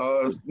down,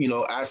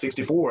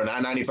 I-64 and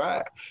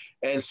I-95.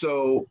 And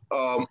so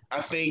I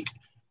think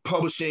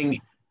publishing,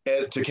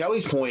 to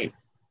Kelly's point,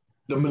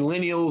 the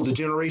millennials, the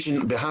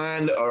generation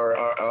behind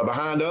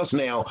us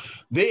now,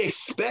 they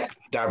expect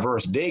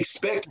diversity. They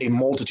expect a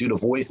multitude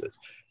of voices.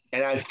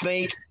 And I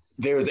think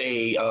there's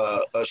a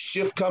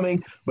shift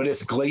coming, but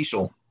it's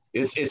glacial.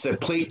 It's a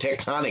plate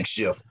tectonic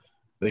shift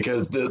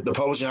because the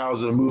publishing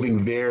houses are moving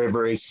very,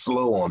 very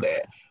slow on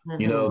that.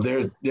 Mm-hmm. You know,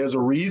 there's a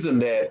reason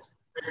that,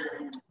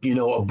 you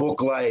know, a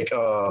book like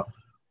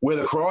Where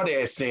the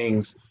Crawdad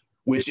Sings,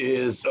 which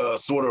is a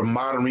sort of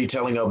modern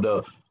retelling of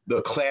the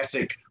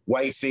classic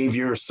white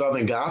savior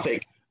Southern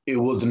Gothic, it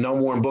was the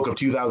 #1 book of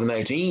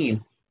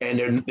 2019.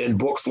 And then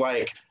books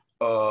like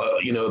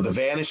The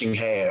Vanishing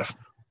Half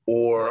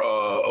or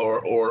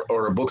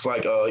books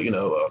like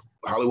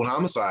Hollywood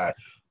Homicide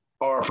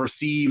are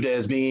perceived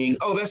as being,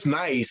 oh, that's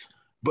nice,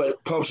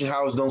 but publishing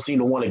houses don't seem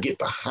to want to get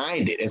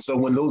behind it. And so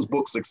when those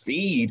books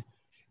succeed,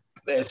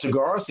 as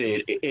Tagar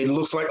said, it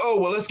looks like, oh,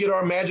 well, let's get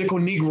our magical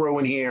Negro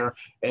in here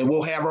and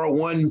we'll have our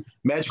one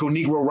magical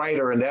Negro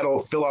writer and that'll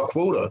fill our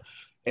quota.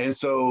 And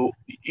so,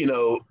 you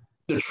know,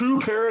 the true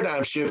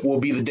paradigm shift will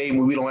be the day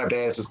when we don't have to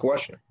ask this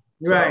question.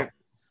 Right.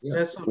 So,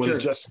 that's so when true.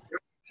 It's just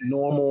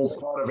normal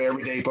part of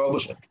everyday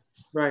publishing.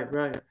 Right.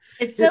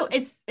 It's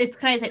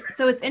kind of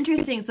so it's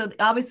interesting. So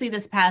obviously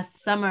this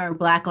past summer,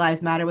 Black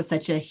Lives Matter was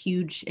such a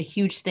huge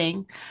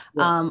thing.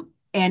 Yeah.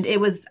 And it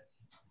was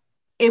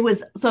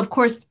so of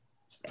course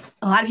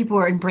a lot of people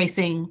were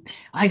embracing,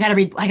 I gotta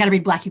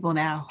read Black people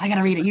now. I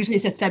gotta read it. Usually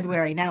it's just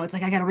February. Now it's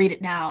like I gotta read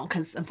it now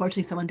because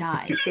unfortunately someone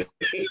died.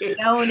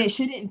 No, and it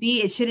shouldn't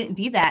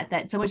be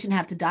that someone shouldn't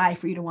have to die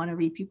for you to want to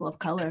read people of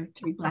color,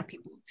 to read Black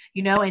people.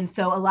 You know, and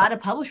so a lot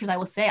of publishers, I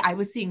will say, I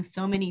was seeing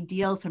so many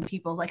deals from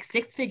people, like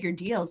 6-figure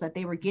deals that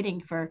they were getting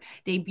for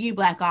debut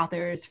Black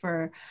authors,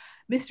 for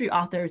mystery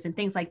authors and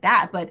things like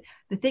that. But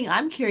the thing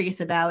I'm curious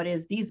about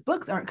is these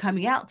books aren't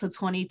coming out till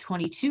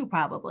 2022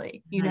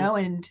 probably, you know,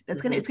 and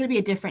it's gonna be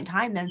a different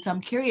time then. So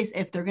I'm curious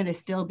if they're gonna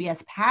still be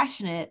as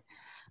passionate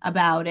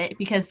about it,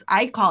 because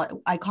I call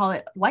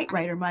it white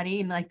writer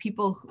money, and like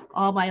people,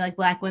 all my like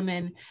Black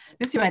women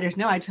mystery writers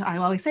know, I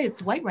always say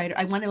it's white writer.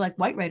 I want to like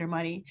white writer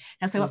money.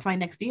 That's what I want for my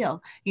next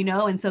deal, you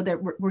know. And so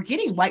that we're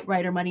getting white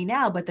writer money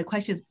now, but the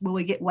question is, will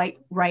we get white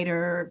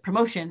writer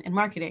promotion and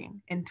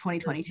marketing in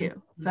 2022?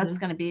 So that's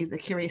going to be the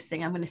curious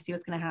thing. I'm going to see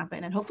what's going to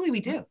happen, and hopefully we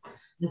do.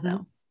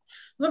 So.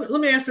 Let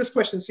me ask this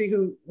question, see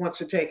who wants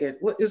to take it.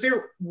 Is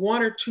there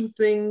one or two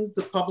things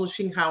the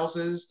publishing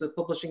houses, the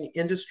publishing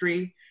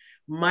industry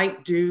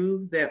might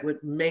do that would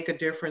make a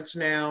difference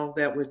now,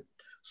 that would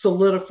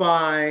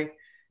solidify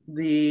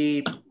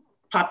the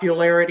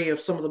popularity of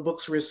some of the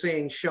books we're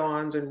seeing,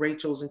 Sean's and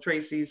Rachel's and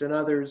Tracy's and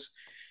others,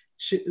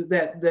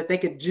 that they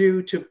could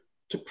do to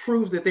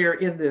prove that they're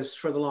in this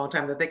for the long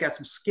time, that they got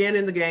some skin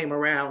in the game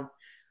around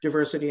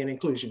diversity and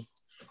inclusion?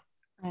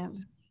 I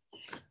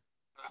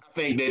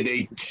think that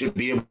they should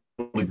be able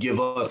to give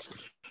us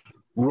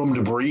room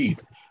to breathe.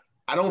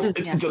 I don't.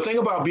 The thing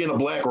about being a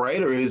Black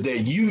writer is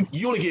that you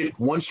only get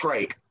one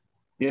strike.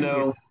 You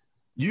know,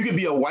 you could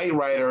be a white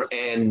writer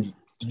and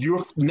your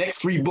next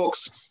 3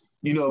 books,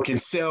 you know, can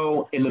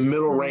sell in the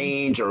middle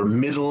range or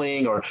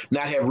middling or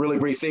not have really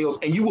great sales,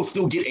 and you will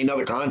still get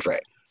another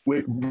contract.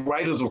 With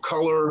writers of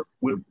color,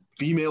 with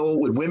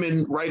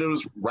women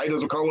writers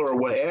of color, or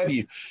what have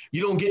you,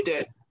 you don't get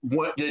that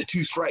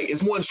 2 strike.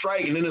 It's 1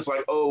 strike, and then it's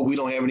like, oh, we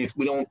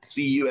don't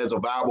see you as a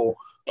viable.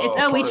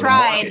 We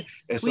tried.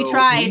 We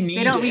tried.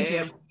 They don't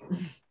read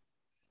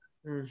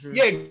you.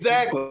 Yeah,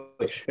 exactly.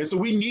 And so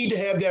we need to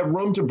have that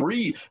room to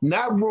breathe,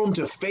 not room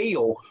to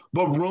fail,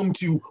 but room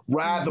to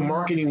ride the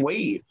marketing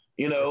wave,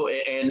 you know,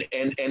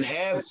 and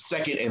have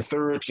second and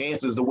third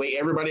chances the way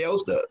everybody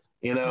else does,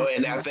 you know.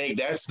 And I think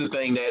that's the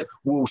thing that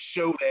will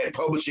show that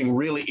publishing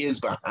really is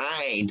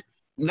behind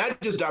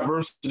not just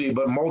diversity,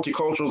 but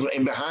multicultural,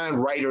 and behind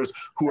writers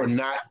who are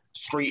not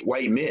straight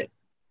white men.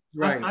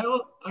 Right.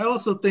 I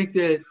also think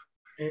that,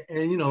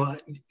 and you know,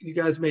 you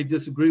guys may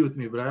disagree with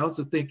me, but I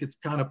also think it's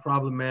kind of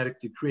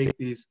problematic to create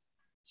these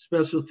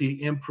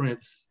specialty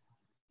imprints,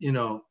 you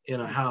know,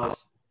 in a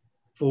house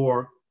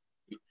for,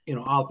 you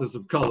know, authors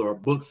of color or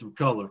books of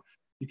color,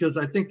 because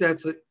I think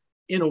that's a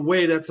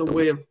way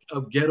of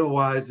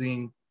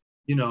ghettoizing,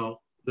 you know,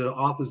 the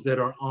authors that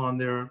are on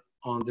their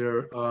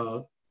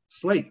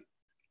slate.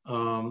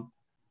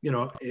 You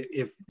know,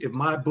 if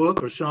my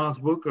book or Sean's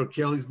book or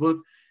Kelly's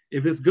book,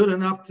 if it's good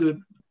enough to,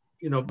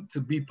 you know, to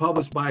be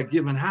published by a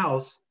given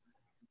house,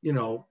 you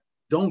know,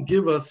 don't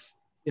give us,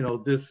 you know,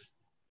 this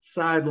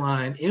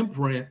sideline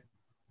imprint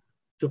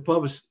to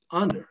publish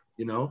under,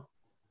 you know.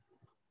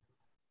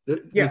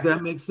 Does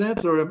that make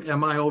sense, or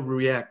am I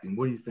overreacting?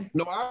 What do you think?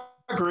 No, I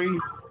agree.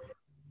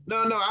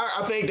 No,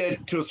 I think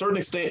that to a certain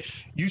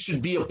extent, you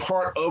should be a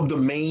part of the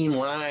main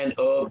line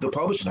of the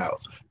publishing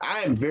house.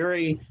 I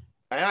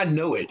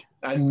know it.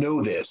 I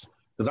know this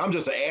because I'm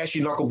just an ashy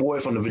knuckle boy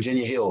from the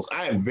Virginia Hills.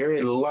 I am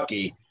very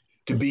lucky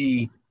to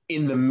be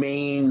in the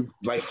main,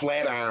 like,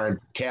 Flatiron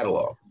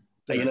catalog,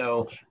 you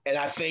know, and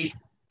I think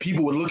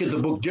people would look at the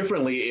book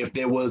differently if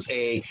there was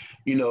a,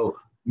 you know,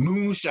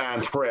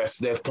 moonshine press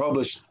that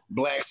published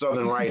Black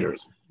Southern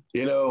writers.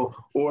 You know,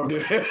 or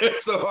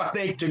so I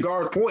think to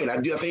Gar's point,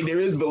 I think there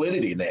is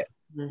validity in that.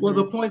 Well,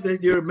 the point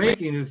that you're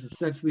making is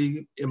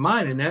essentially in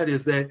mine, and that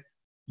is that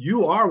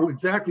you are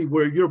exactly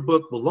where your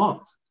book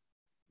belongs.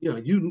 You know,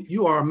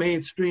 you are a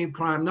mainstream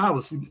crime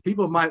novelist.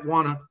 People might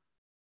want to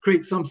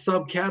create some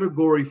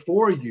subcategory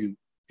for you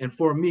and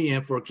for me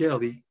and for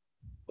Kellye,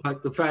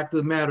 but the fact of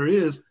the matter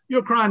is you're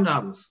a crime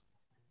novelist,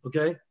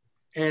 okay?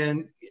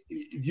 And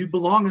you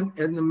belong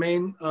in the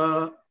main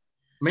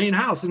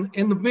house,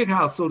 in the big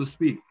house, so to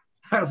speak,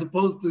 as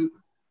opposed to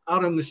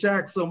out in the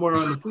shack somewhere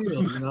on the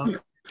field, you know?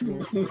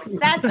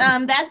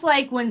 That's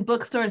like when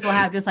bookstores will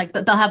have just like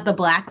they'll have the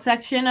black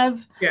section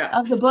of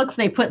the books.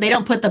 They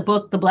don't put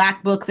the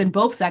black books in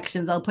both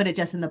sections. They'll put it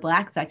just in the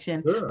black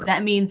section. Sure.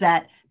 That means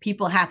that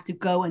people have to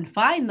go and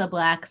find the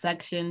black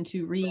section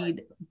to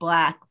read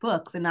black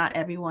books, and not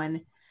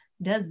everyone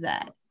does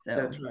that. So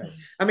that's right.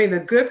 I mean, the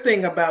good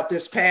thing about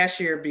this past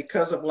year,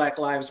 because of Black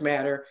Lives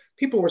Matter,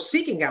 people were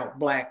seeking out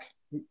Black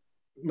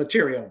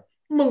material,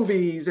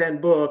 movies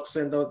and books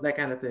and that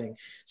kind of thing.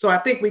 So I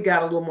think we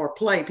got a little more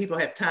play. People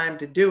have time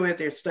to do it.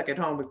 They're stuck at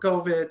home with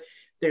COVID.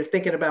 They're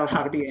thinking about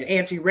how to be an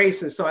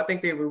anti-racist. So I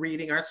think they were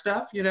reading our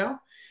stuff, you know.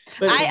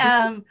 But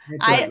I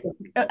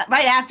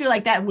right after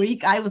like that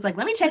week, I was like,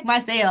 let me check my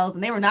sales,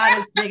 and they were not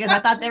as big as I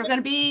thought they were going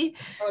to be,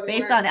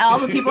 based on all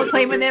those people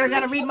claiming they were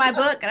going to read my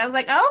book. And I was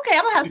like, oh, okay,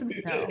 I'm gonna have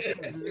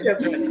some. No.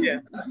 That's right.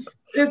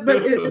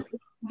 Yeah.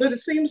 But it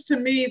seems to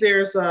me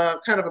there's a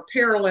kind of a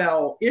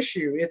parallel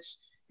issue.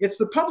 It's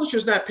the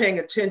publishers not paying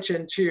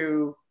attention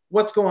to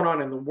what's going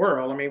on in the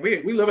world. I mean,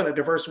 we live in a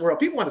diverse world.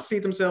 People want to see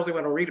themselves. They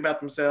want to read about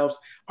themselves.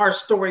 Our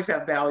stories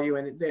have value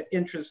and that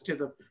interest to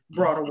the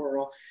broader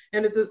world.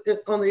 And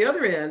on the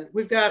other end,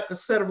 we've got a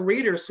set of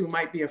readers who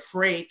might be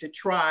afraid to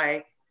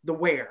try the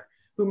wear,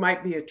 who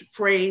might be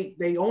afraid.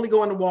 They only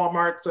go into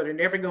Walmart, so they're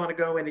never going to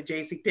go into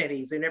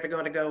JCPenney's. They're never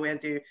going to go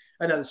into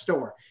another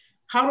store.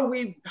 How do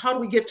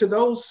we get to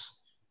those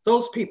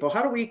people?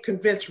 How do we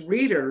convince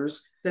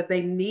readers that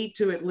they need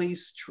to at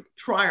least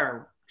try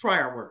our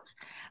work?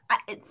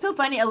 It's so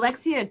funny.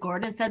 Alexia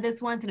Gordon said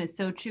this once, and it's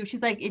so true.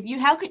 She's like,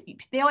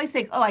 they always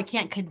say, oh, I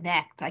can't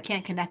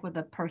connect with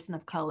a person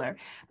of color.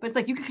 But it's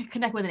like, you can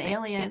connect with an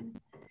alien.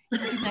 You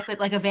can connect with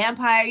like a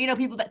vampire, you know,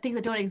 things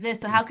that don't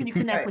exist. So how can you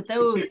connect with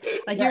those?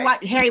 Like you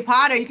watch Harry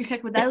Potter, you can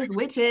connect with those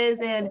witches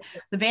and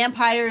the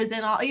vampires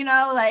and all, you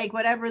know, like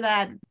whatever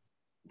that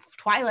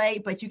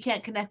Twilight, but you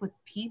can't connect with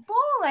people,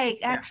 like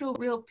actual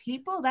real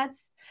people.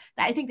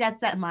 I think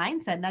that's that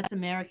mindset. And that's the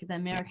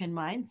American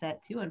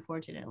mindset too,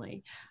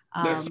 unfortunately.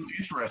 That's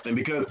interesting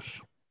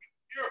because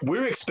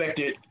we're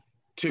expected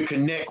to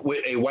connect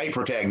with a white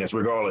protagonist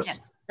regardless.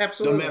 Yes.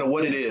 Absolutely. No matter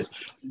what it is.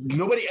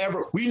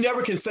 We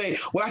never can say,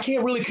 well, I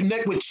can't really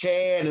connect with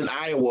Chad in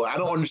Iowa. I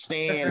don't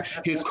understand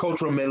his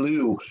cultural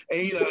milieu.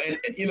 And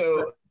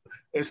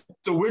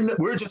so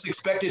we're just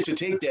expected to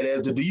take that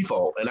as the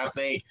default. And I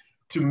think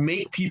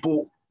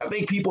people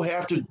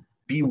have to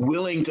be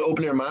willing to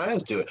open their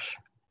minds to it.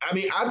 I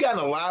mean, I've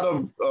gotten a lot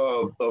of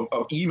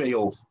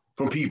emails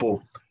from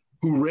people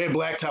who read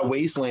Black Top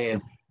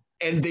Wasteland,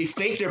 and they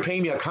think they're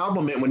paying me a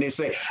compliment when they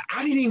say,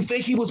 I didn't even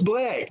think he was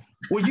Black.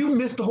 Well, you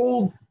missed the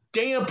whole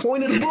damn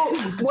point of the book.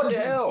 What the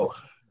hell?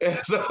 And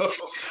so,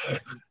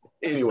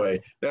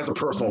 anyway, that's a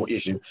personal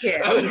issue.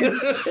 Yeah.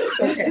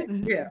 Okay.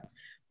 Yeah.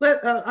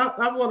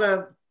 I want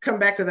to come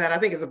back to that. I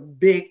think it's a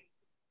big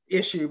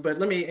issue, but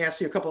let me ask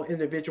you a couple of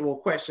individual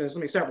questions.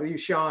 Let me start with you,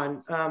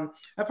 Sean.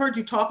 I've heard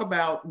you talk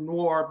about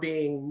noir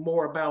being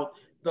more about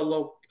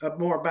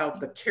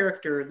the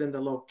character than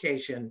the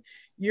location.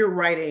 You're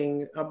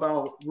writing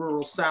about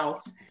rural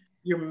South.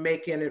 You're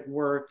making it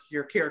work.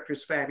 Your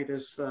character's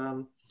fabulous.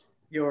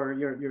 Your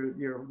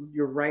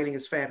writing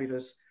is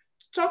fabulous.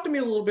 Talk to me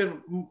a little bit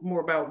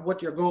more about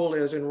what your goal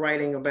is in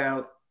writing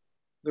about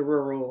the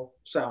rural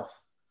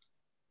South.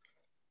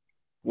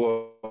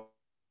 Well,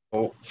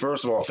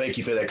 first of all, thank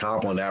you for that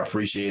compliment. I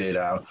appreciate it.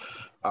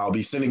 I'll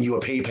be sending you a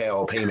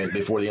PayPal payment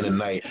before the end of the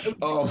night.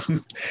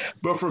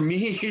 But for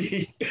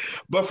me,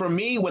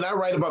 when I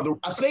write about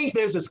I think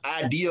there's this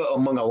idea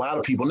among a lot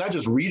of people, not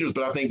just readers,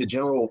 but I think the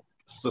general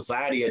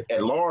society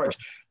at large,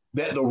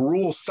 that the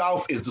rural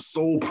South is the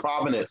sole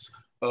provenance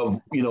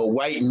of,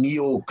 white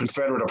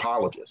neo-Confederate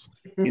apologists.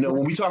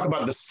 When we talk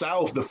about the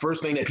South, the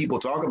first thing that people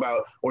talk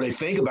about or they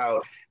think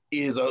about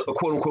is a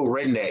quote-unquote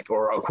redneck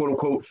or a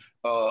quote-unquote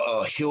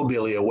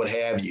hillbilly or what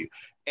have you.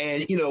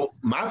 And,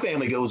 my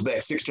family goes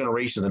back 6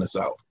 generations in the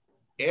South.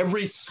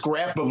 Every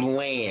scrap of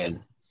land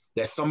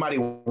that somebody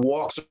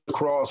walks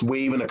across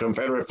waving a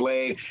Confederate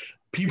flag,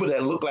 people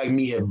that look like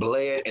me have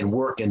bled and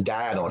worked and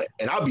died on it.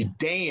 And I'll be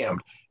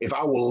damned if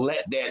I will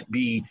let that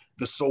be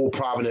the sole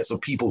provenance of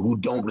people who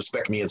don't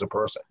respect me as a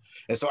person.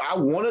 And so I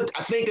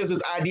think there's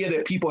this idea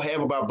that people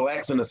have about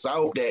Blacks in the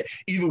South that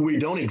either we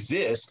don't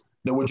exist,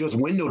 that we're just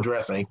window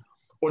dressing,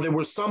 or that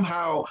we're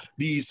somehow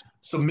these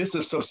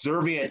submissive,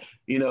 subservient,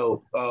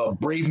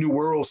 Brave New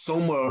World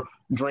Soma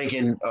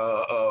drinking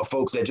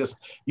folks that just,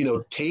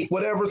 take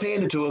whatever's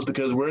handed to us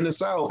because we're in the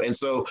South. And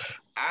so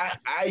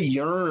I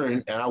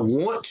yearn and I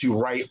want to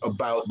write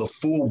about the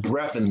full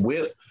breadth and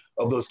width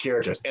of those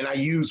characters. And I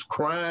use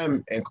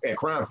crime and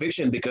crime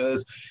fiction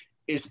because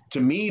it's, to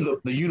me,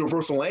 the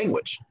universal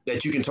language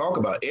that you can talk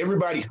about.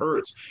 Everybody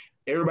hurts.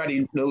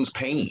 Everybody knows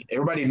pain.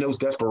 Everybody knows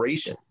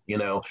desperation.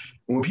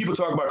 When people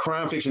talk about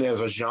crime fiction as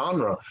a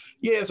genre,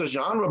 yeah, it's a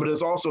genre, but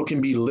it also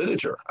can be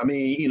literature. I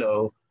mean,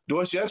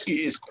 Dostoevsky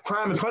is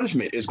Crime and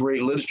Punishment is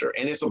great literature,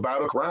 and it's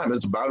about a crime.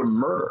 It's about a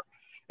murder.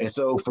 And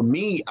so for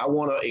me, I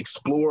want to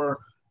explore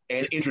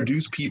and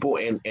introduce people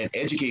and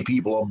educate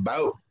people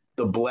about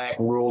the Black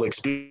rural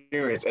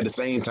experience at the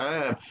same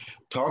time,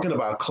 talking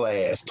about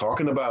class,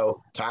 talking about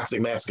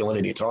toxic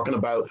masculinity, talking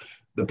about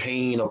the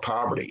pain of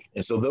poverty.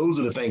 And so those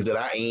are the things that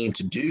I aim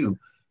to do.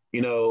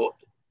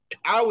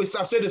 I've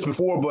said this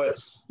before, but,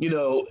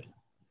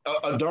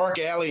 a dark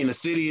alley in the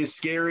city is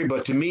scary,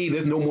 but to me,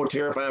 there's no more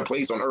terrifying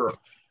place on earth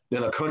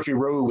than a country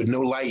road with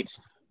no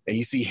lights and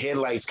you see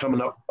headlights coming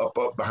up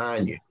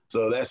behind you.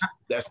 So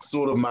that's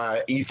sort of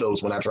my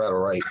ethos when I try to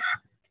write.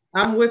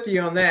 I'm with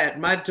you on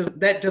that.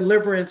 That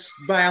deliverance,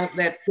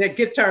 that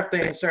guitar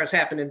thing starts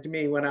happening to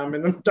me when I'm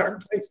in them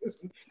dark places,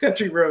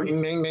 country roads. I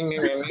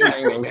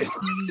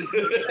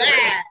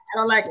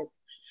don't like it.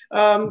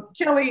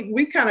 Kellye,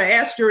 we kind of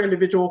asked your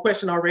individual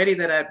question already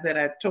that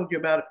I told you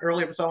about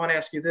earlier, so I want to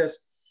ask you this.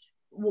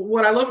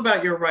 What I love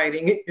about your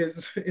writing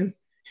is,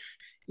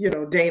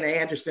 Dana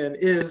Anderson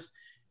is,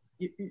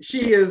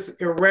 she is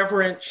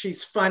irreverent,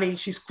 she's funny,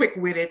 she's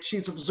quick-witted,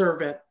 she's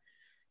observant.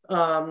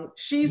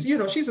 She's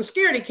a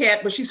scaredy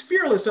cat, but she's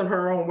fearless in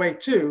her own way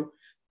too.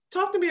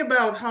 Talk to me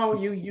about how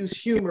you use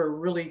humor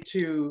really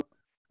to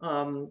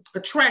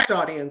attract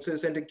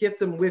audiences and to get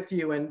them with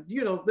you. And,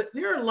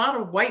 there are a lot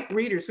of white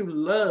readers who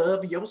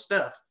love your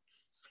stuff.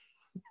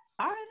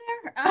 Are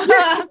there? Good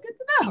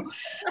to know.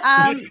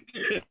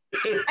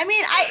 I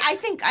mean, I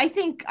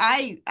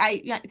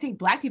think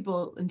Black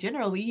people in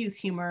general, we use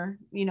humor.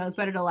 It's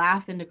better to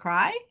laugh than to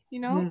cry.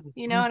 And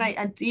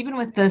I even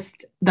with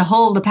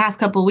the past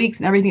couple of weeks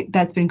and everything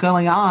that's been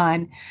going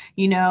on,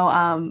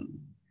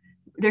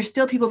 there's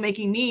still people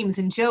making memes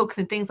and jokes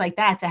and things like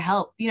that to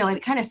help, and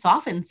it kind of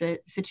softens the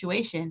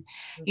situation,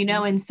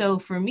 and so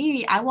for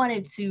me, I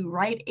wanted to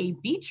write a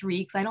beach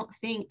read because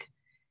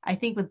I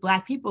think with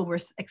Black people, we're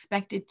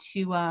expected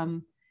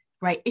to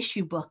write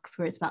issue books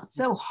where it's about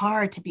so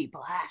hard to be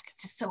Black.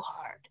 It's just so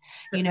hard,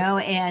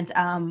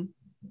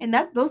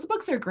 and those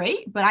books are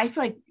great, but I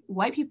feel like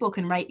white people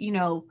can write,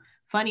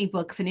 funny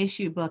books and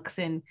issue books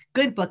and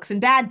good books and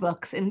bad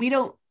books, and we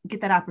don't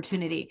get that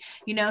opportunity,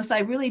 so I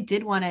really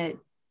did want to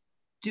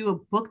do a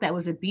book that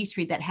was a beach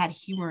read that had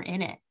humor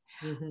in it.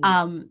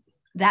 Mm-hmm.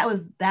 That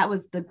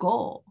was the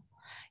goal,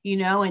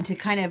 and to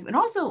kind of, and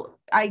also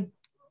I'm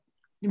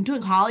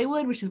doing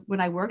Hollywood, which is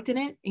when I worked in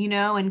it,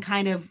 and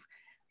kind of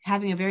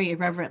having a very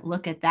irreverent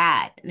look at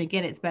that. And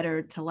again, it's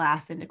better to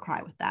laugh than to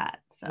cry with that.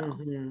 So.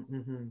 Mm-hmm,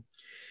 mm-hmm.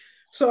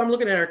 So I'm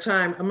looking at our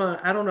time.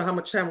 I don't know how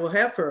much time we'll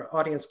have for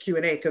audience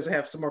Q&A because I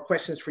have some more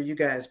questions for you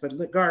guys.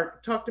 But Gar,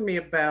 talk to me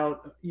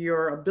about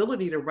your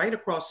ability to write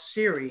across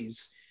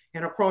series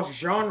and across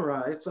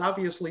genre. It's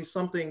obviously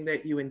something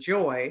that you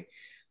enjoy.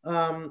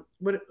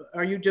 But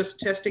are you just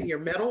testing your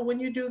mettle when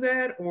you do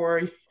that,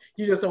 or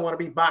you just don't want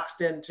to be boxed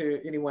into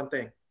any one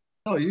thing?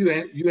 No, you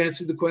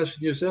answered the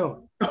question yourself.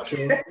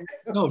 Okay.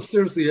 So, no,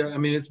 seriously. I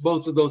mean, it's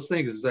both of those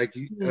things. It's like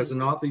as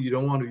an author, you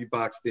don't want to be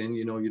boxed in.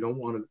 You don't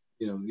want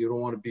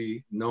to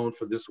be known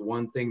for this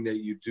one thing that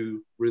you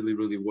do really,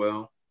 really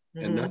well,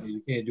 and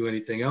you can't do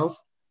anything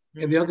else.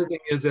 Mm-hmm. And the other thing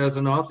is, as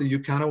an author, you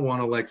kind of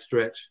want to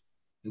stretch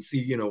and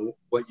see,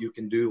 what you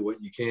can do,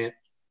 what you can't,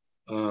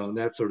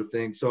 that sort of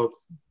thing. So,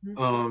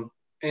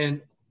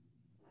 and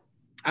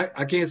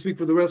I can't speak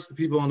for the rest of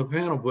the people on the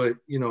panel, but,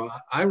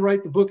 I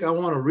write the book I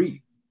want to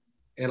read,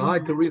 and I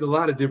like to read a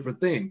lot of different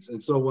things.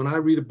 And so when I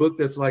read a book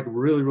that's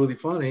really, really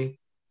funny,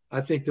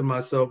 I think to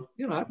myself,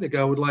 I think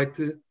I would like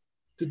to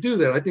do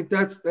that. I think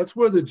that's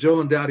where the Joe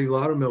and Dowdy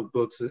Laudermilk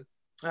books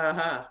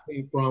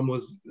came from,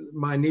 was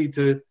my need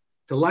to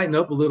lighten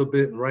up a little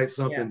bit and write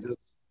something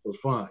just for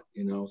fun,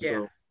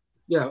 so.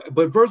 Yeah,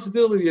 but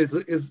versatility is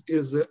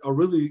a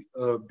really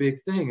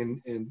big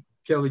thing, and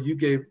Kellye, you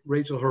gave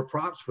Rachel her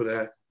props for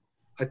that.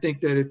 I think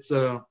that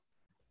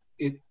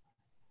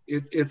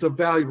it's a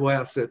valuable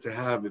asset to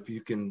have if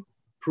you can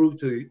prove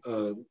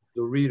to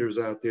the readers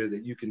out there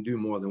that you can do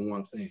more than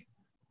one thing.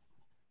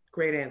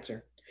 Great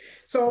answer.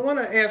 So I want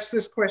to ask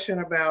this question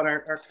about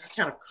our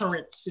kind of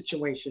current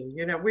situation.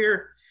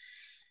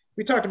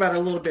 We talked about it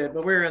a little bit,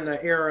 but we're in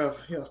the era of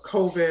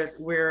COVID,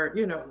 where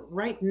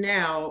right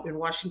now in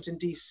Washington,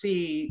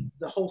 D.C.,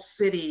 the whole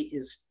city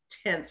is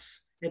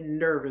tense and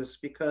nervous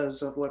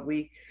because of what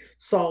we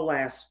saw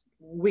last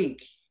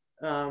week.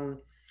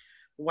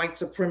 White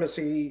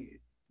supremacy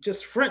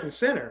just front and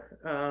center.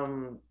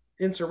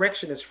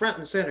 Insurrection is front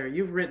and center.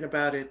 You've written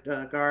about it,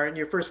 Gar. In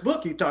your first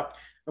book, you talked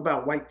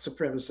about white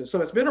supremacists.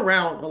 So it's been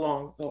around a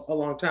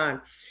long time.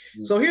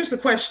 Mm-hmm. So here's the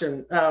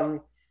question.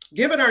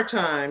 Given our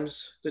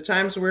times, the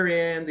times we're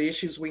in, the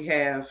issues we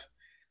have,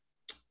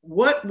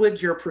 what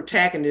would your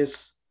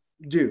protagonist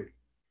do?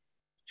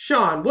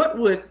 Sean, what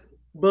would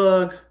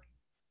Bug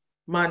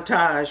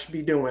Montage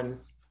be doing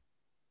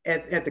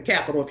at the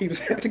Capitol if he was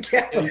at the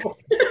Capitol?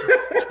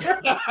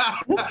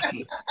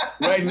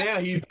 Right now,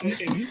 if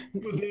he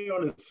was there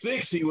on the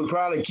 6th, he would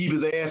probably keep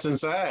his ass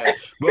inside.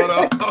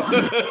 But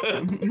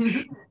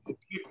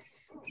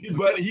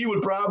but he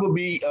would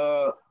probably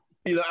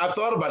I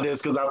thought about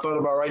this because I thought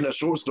about writing a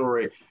short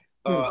story.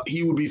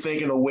 He would be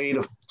thinking a way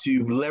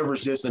to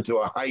leverage this into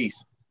a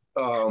heist,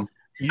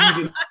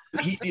 using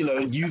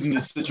the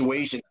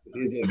situation to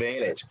his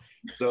advantage.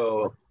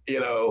 So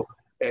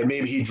and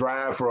maybe he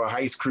drive for a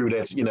heist crew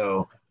that's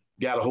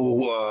got a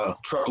whole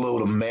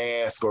truckload of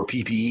masks or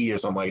PPE or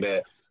something like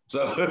that.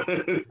 So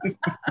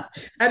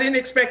I didn't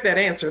expect that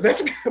answer.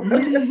 That's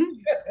good.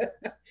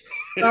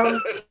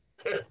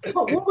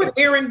 What would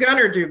Aaron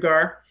Gunner do,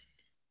 Gar?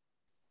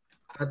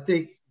 I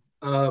think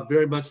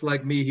very much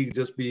like me, he'd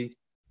just be,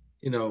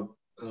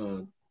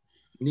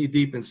 knee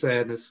deep in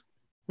sadness,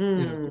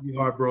 be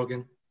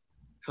heartbroken.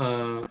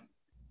 And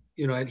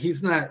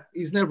he's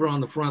never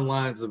on the front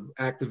lines of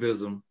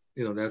activism.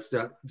 That's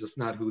just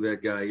not who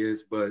that guy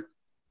is. But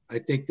I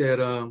think that,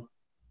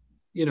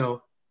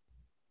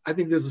 I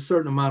think there's a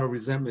certain amount of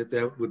resentment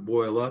that would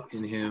boil up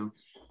in him.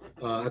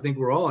 I think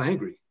we're all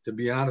angry, to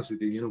be honest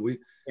with you.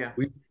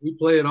 We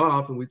play it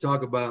off and we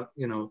talk about,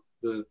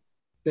 the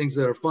things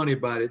that are funny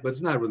about it, but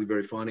it's not really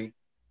very funny.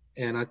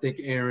 And I think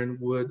Aaron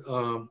would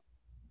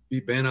be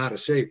bent out of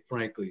shape,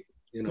 frankly,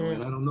 and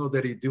I don't know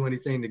that he'd do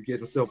anything to get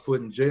himself put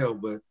in jail,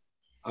 but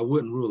I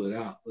wouldn't rule it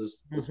out.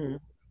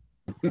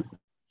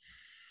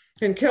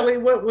 And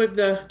Kellye, what would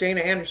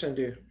Dana Anderson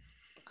do?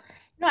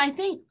 No, I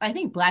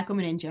think Black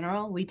women in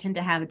general, we tend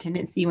to have a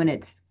tendency when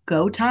it's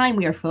go time,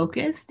 we are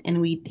focused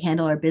and we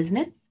handle our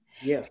business.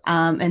 Yes.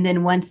 And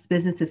then once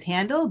business is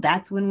handled,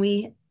 that's when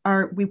we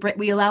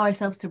allow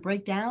ourselves to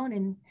break down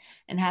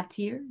and have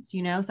tears,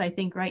 So I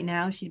think right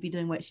now she'd be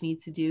doing what she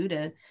needs to do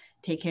to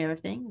take care of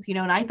things,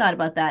 and I thought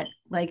about that,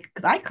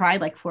 because I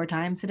cried 4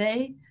 times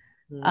today.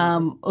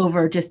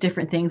 Over just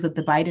different things with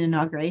the Biden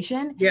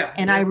inauguration. Yeah.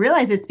 And I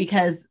realized it's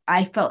because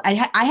I felt I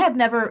have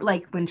never,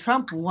 when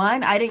Trump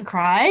won, I didn't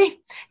cry.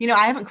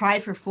 I haven't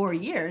cried for 4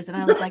 years. And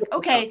I was like,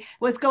 okay,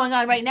 what's going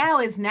on right now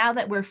is now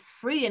that we're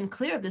free and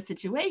clear of the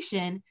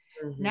situation,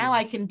 now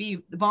I can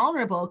be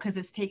vulnerable because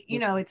it's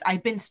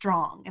I've been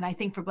strong. And I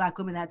think for Black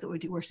women, that's what we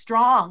do. We're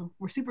strong.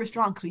 We're super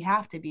strong because we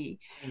have to be.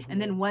 And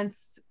then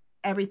once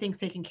everything's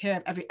taken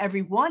care of,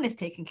 everyone is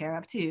taken care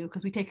of too,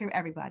 because we take care of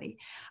everybody.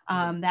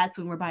 That's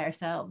when we're by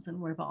ourselves and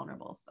we're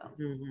vulnerable.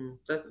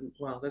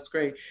 So that's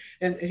great.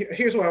 And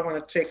here's where I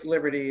want to take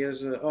liberty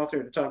as an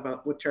author to talk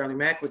about what Charlie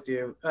Mack would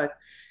do.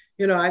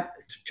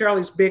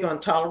 Charlie's big on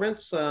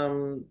tolerance.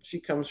 She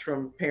comes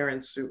from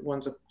parents who,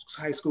 one's a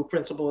high school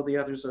principal, the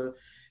other's an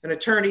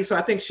attorney. So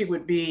I think she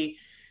would be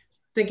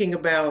thinking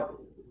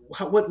about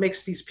what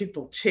makes these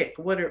people tick.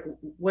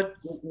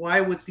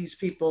 Why would these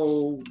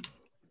people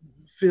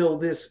feel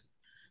this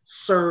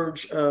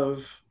surge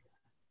of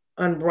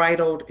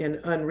unbridled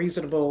and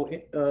unreasonable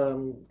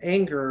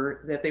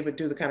anger that they would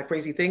do the kind of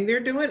crazy thing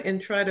they're doing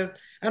and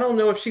I don't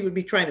know if she would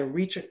be trying to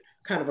reach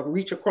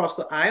across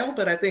the aisle,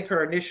 but I think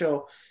her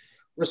initial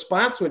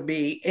response would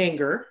be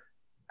anger.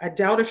 I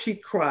doubt if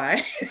she'd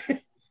cry,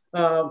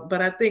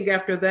 but I think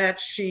after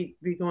that, she'd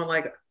be going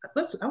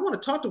I want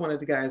to talk to one of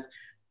the guys.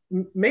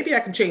 Maybe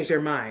I can change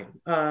their mind.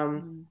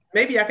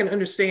 Maybe I can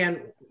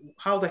understand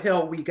how the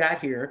hell we got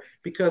here,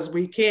 because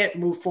we can't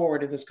move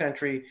forward in this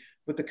country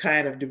with the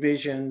kind of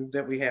division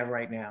that we have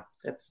right now.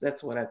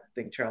 That's what I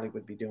think Charlie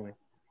would be doing.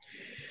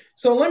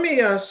 So let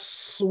me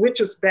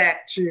switch us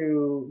back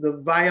to the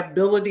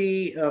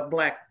viability of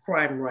Black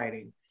crime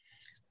writing.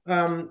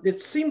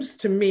 It seems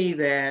to me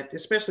that,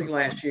 especially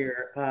last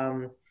year,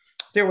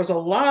 there was a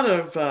lot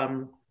of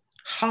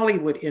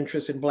Hollywood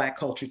interest in Black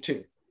culture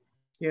too.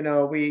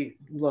 We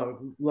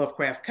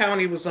Lovecraft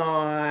County was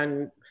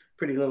on,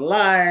 Pretty Little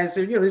Lies.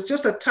 It's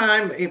just a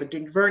time. Ava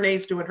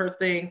DuVernay's doing her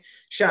thing.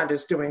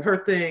 Shonda's doing her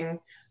thing.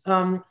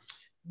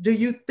 Do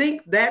you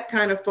think that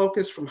kind of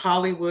focus from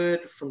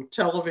Hollywood, from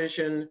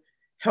television,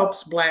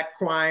 helps Black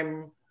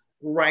crime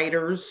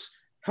writers,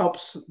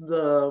 helps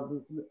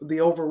the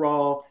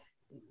overall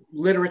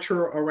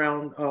literature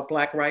around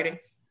Black writing?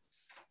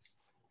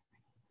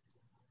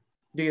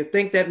 Do you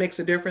think that makes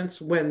a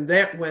difference when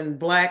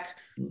Black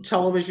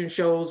television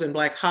shows and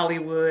Black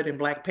Hollywood and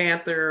Black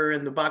Panther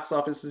and the box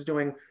office is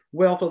doing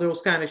well for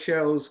those kind of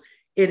shows,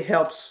 it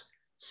helps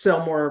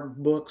sell more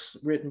books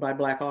written by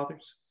Black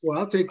authors? Well,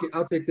 I'll take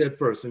that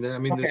first. And I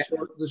mean, okay.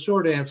 The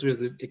short answer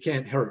is it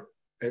can't hurt.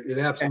 It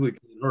absolutely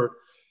can't hurt.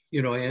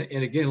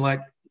 And again,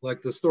 like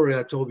the story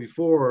I told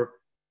before,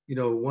 you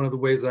know, one of the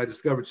ways I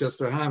discovered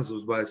Chester Himes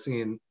was by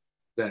seeing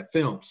that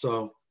film.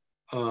 So,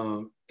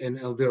 and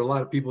there are a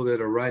lot of people that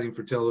are writing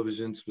for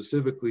television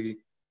specifically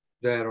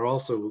that are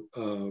also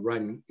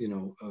writing, you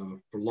know,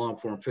 for long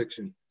form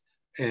fiction.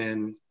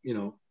 And, you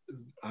know,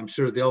 I'm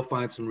sure they'll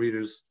find some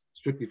readers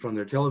strictly from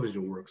their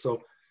television work.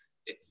 So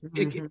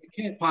it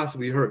can't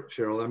possibly hurt,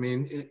 Cheryl. I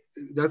mean,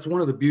 that's one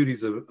of the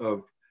beauties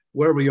of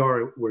where we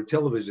are, where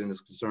television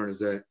is concerned, is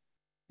that,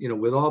 you know,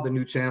 with all the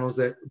new channels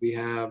that we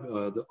have,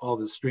 all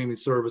the streaming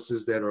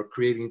services that are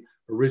creating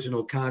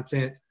original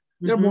content,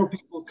 there are more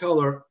people of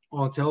color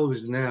on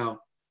television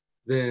now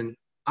than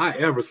I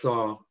ever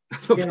saw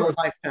in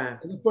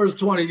the first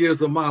 20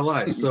 years of my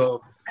life.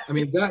 So, I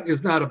mean, that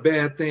is not a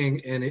bad thing,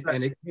 and it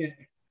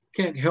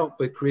can't help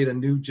but create a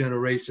new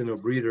generation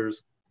of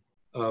readers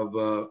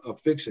of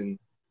fiction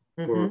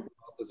for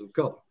authors of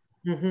color.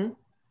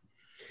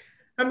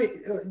 I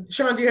mean,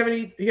 Sean, do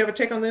you have a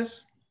take on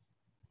this?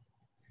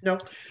 No.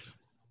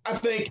 I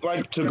think,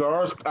 like to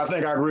Gar's, I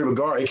think I agree with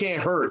Gar. It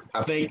can't hurt.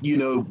 I think, you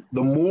know,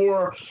 the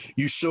more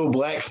you show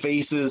Black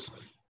faces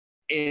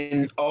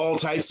in all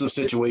types of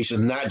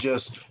situations, not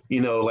just,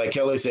 you know, like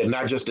Kellye said,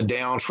 not just the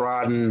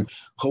downtrodden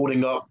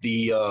holding up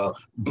the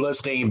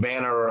bloodstained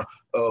banner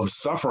of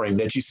suffering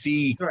that you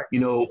see,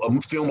 you know,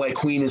 a film like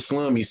Queen and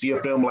Slim, you see a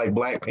film like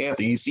Black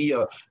Panther, you see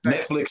a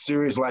Netflix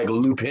series like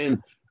Lupin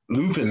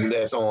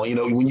that's on, you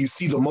know, when you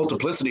see the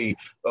multiplicity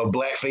of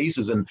Black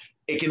faces, and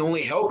it can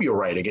only help your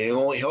writing, it can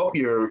only help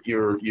your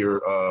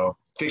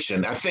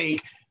fiction. I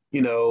think,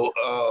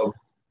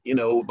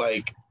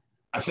 like,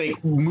 I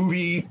think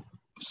movie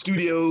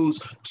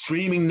studios,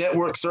 streaming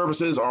network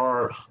services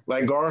are,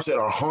 like Gar said,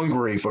 are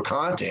hungry for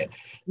content.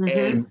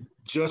 And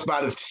just by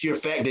the sheer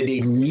fact that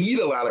they need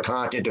a lot of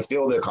content to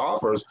fill their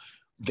coffers,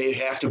 they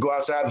have to go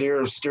outside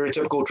their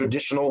stereotypical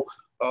traditional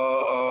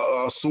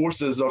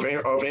sources of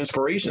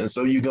inspiration.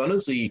 So you're gonna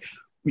see,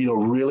 you know,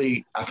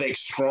 really, I think,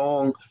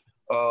 strong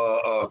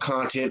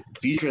content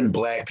featuring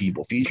Black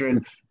people,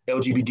 featuring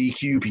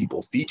LGBTQ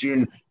people,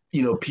 featuring,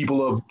 you know,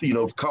 people of, you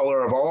know,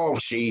 color of all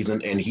shades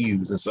and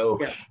hues. And so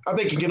I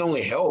think it can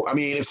only help. I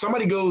mean, if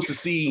somebody goes to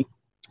see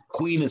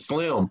Queen and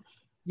Slim,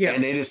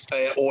 and they just,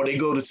 or they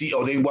go to see,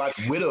 or they watch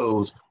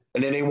Widows,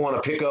 and then they want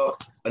to pick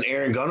up an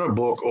Aaron Gunner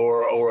book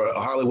or a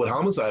Hollywood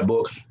Homicide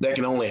book, that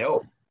can only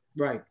help.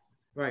 Right.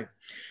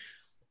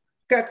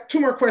 Got two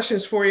more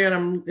questions for you,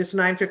 and it's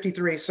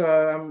 9:53, so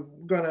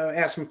I'm gonna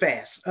ask them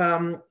fast.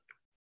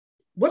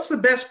 What's the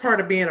best part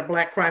of being a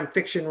Black crime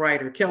fiction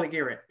writer, Kellye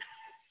Garrett?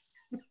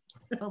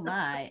 Oh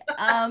my.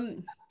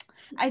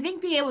 I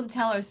think being able to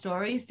tell our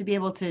stories, to be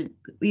able to,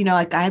 you know,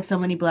 like I have so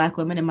many Black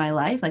women in my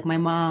life, like my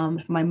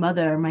mom, my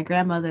mother, my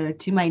grandmother,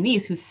 to my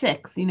niece who's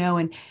 6, you know,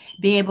 and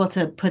being able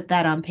to put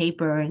that on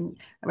paper, and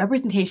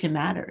representation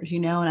matters, you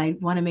know, and I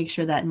want to make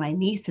sure that my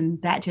niece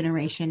and that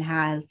generation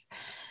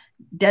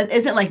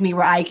isn't like me,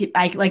 where I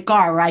like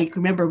Gar, where I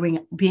remember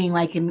being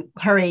like in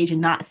her age and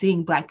not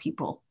seeing Black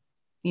people,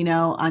 you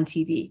know, on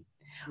TV.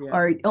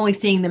 Or only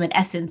seeing them in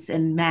Essence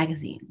and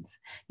magazines,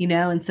 you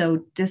know? And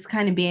so just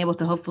kind of being able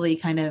to hopefully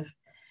kind of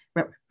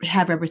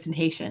have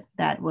representation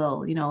that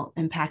will, you know,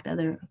 impact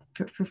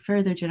for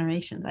further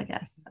generations, I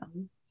guess. So.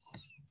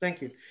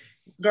 Thank you.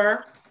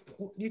 Gar,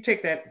 you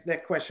take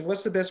that question.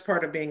 What's the best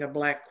part of being a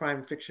Black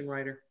crime fiction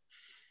writer?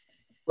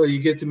 Well, you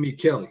get to meet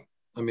Kellye.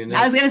 I mean,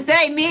 I was going to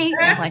say me.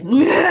 I'm like,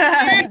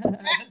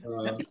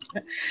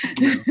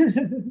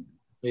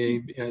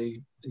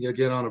 you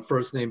get on a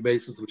first name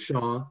basis with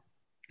Sean.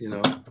 You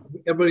know,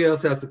 everybody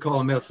else has to call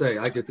him S.A.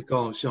 I get to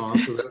call him Sean,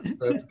 so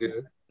that's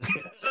good.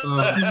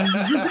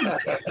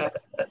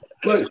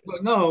 But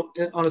no,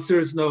 on a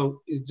serious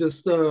note, it's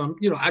just you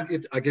know, I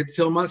get to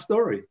tell my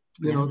story.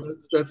 You know,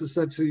 that's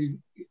essentially,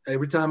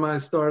 every time I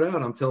start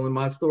out, I'm telling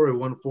my story,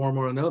 one form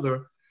or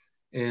another,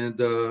 and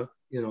you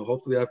know,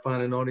 hopefully I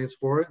find an audience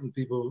for it and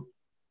people,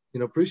 you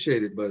know,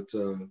 appreciate it. But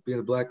being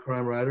a Black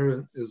crime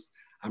writer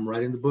I'm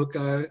writing the book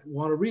I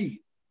want to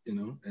read. You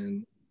know,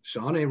 and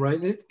Sean ain't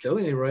writing it,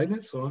 Kellye ain't writing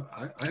it, so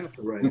I have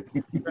to write it.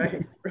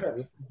 Right.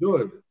 That's the joy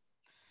of it.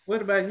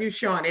 What about you,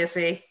 Sean,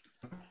 S.A.?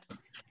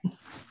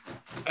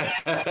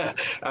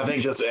 I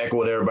think, just to echo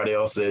what everybody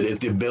else said, is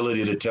the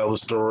ability to tell the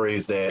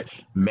stories that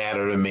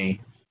matter to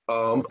me.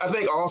 I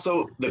think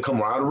also the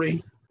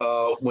camaraderie.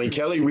 When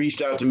Kellye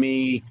reached out to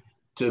me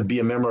to be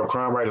a member of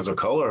Crime Writers of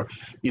Color,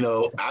 you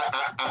know,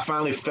 I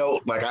finally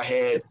felt like I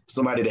had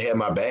somebody that had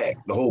my back,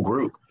 the whole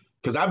group.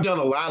 Because I've done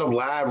a lot of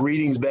live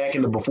readings back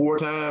in the before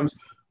times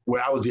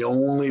where I was the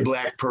only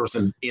Black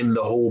person in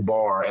the whole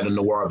bar at a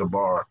Noir the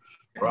Bar,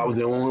 where I was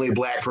the only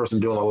Black person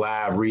doing a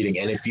live reading,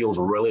 and it feels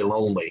really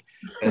lonely.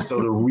 And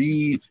so to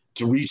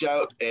reach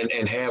out and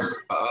have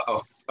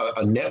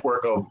a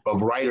network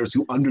of writers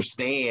who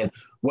understand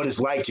what it's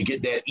like to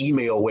get that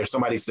email where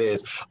somebody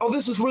says, oh,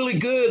 this is really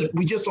good,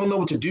 we just don't know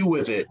what to do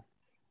with it.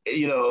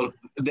 You know,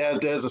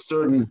 there's a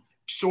certain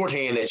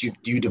shorthand that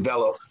you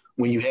develop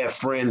when you have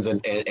friends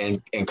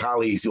and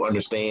colleagues who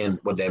understand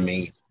what that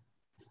means.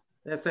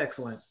 That's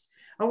excellent.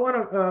 I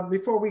want to,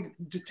 before we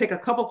take a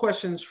couple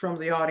questions from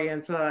the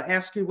audience,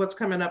 ask you what's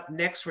coming up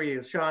next for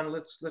you. Sean,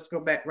 let's go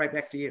right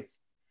back to you.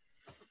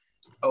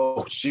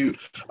 Oh, shoot.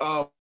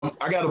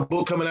 I got a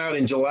book coming out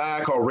in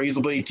July called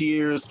Razorblade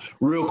Tears.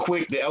 Real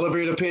quick, the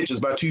elevator pitch is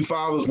by two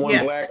fathers, one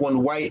black,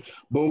 one white,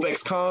 both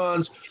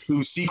ex-cons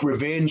who seek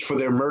revenge for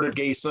their murdered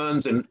gay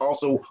sons. And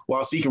also,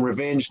 while seeking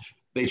revenge,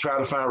 they try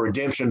to find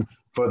redemption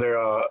for their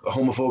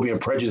homophobia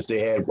and prejudice they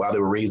had while they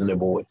were raising their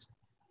boys.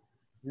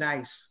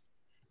 Nice.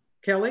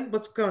 Kellye,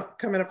 what's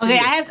coming up for okay,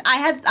 you?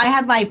 I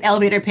have my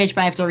elevator pitch,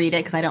 but I have to read it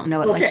because I don't know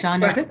it like Sean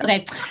knows this.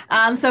 Okay.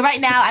 So right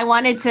now I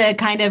wanted to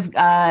kind of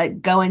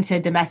go into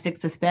domestic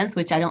suspense,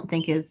 which I don't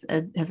think has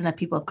enough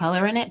people of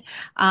color in it.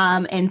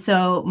 And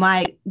so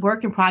my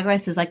work in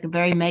progress is like a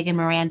very Megan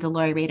Miranda,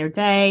 Lori Raider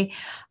Day.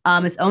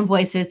 Its own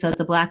voices. So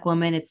it's a Black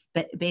woman. It's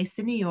based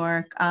in New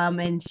York.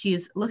 And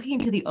she's looking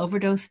into the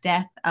overdose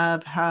death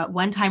of her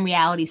one-time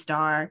reality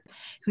star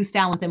who's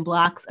found within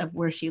blocks of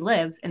where she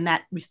lives. And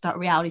that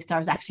reality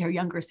star is actually her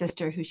younger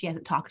sister who she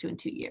hasn't talked to in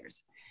 2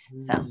 years.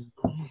 So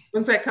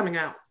when's that coming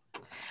out?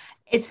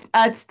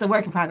 It's the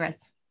work in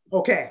progress.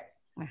 Okay.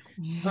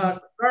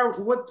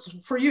 What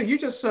for you? You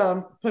just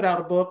put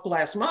out a book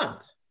last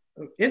month.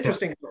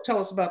 Interesting. Tell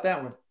us about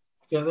that one.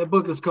 Yeah, that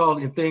book is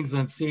called In Things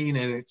Unseen,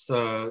 and it's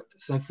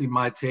essentially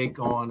my take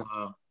on,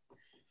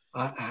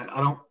 I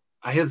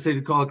hesitate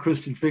to call it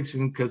Christian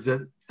fiction because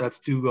that's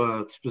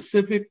too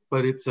specific,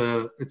 but it's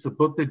a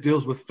book that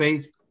deals with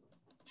faith.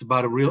 It's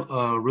about a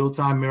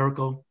real-time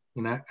miracle,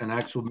 an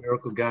actual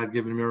miracle,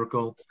 God-given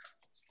miracle,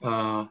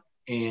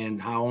 and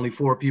how only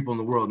 4 people in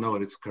the world know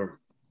it's occurred.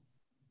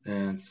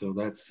 And so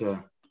that's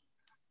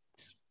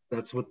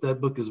what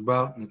that book is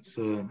about, and it's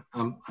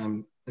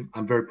I'm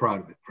very proud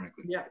of it,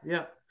 frankly.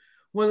 Yeah.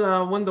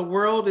 When the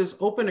world is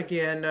open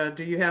again,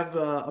 do you have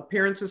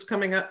appearances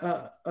coming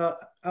up,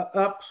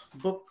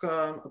 book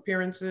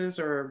appearances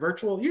or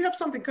virtual? You have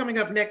something coming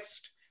up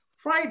next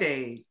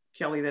Friday,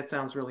 Kellye, that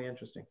sounds really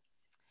interesting.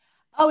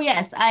 Oh,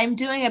 yes. I'm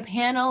doing a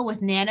panel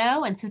with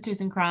Nano and Sisters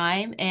in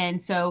Crime.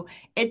 And so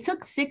it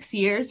took 6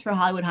 years for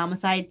Hollywood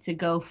Homicide to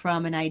go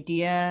from an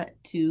idea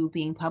to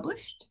being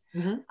published,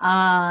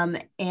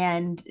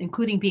 and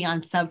including being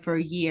on sub for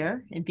a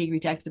year and being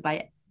rejected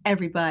by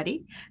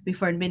everybody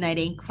before Midnight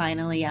Ink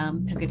finally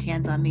took a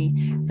chance on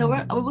me. So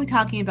we'll be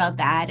talking about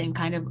that and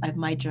kind of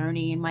my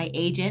journey. And my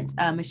agent,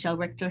 Michelle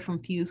Richter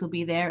from Fuse, will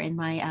be there, and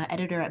my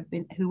editor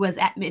who was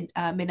at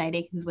Midnight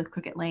Ink, who's with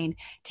Crooked Lane,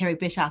 Terry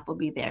Bischoff, will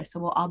be there.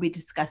 So we'll all be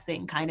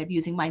discussing, kind of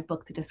using my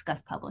book to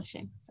discuss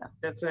publishing. So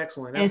that's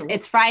excellent.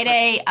 It's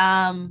Friday.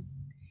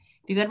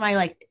 If you go to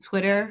my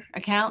Twitter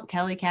account,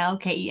 Kellye Kell,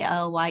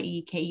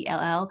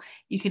 KELYEKELL,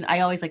 I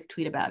always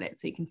tweet about it,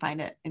 so you can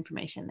find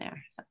information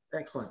there. So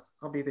excellent.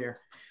 I'll be there.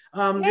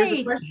 There's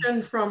a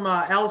question from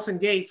Allison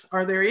Gates.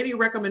 Are there any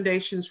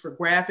recommendations for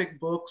graphic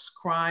books,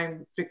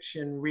 crime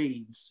fiction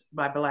reads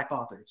by Black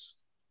authors?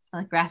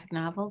 Like graphic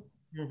novel?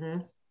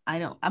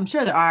 I'm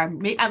sure there are.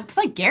 I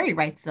feel like Gary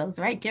writes those,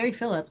 right? Gary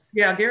Phillips.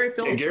 Yeah, Gary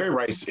Phillips. Yeah, Gary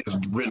writes has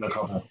written a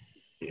couple.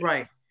 Yeah.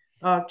 Right.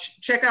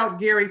 Check out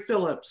Gary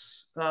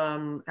Phillips,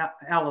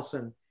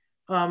 Allison.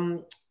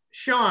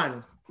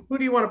 Sean, who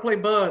do you want to play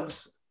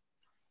Bugs?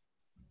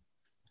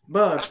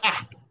 Bug.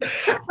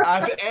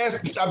 I've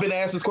been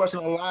asked this question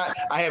a lot.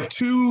 I have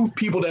 2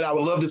 people that I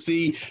would love to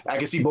see. I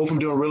can see both of them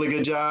doing a really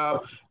good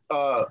job.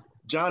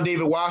 John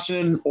David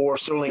Washington or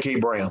Sterling K.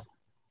 Brown.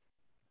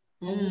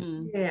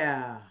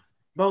 Yeah,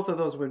 both of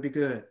those would be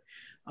good.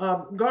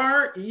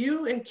 Gar,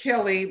 you and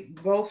Kellye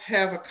both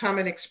have a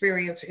common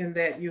experience in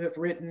that you have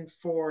written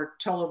for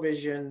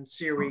television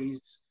series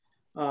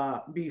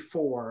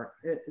before.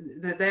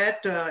 Did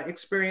that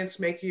experience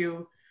make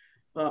you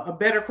a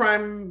better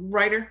crime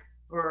writer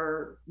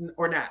or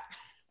not?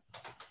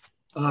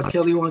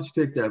 Kellye, why don't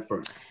you take that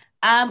first?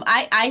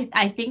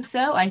 I think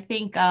so. I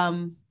think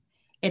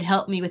it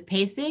helped me with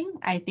pacing.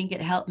 I think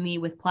it helped me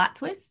with plot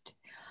twist.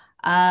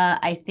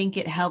 I think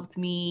it helped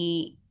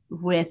me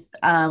with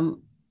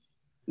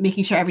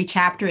making sure every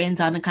chapter ends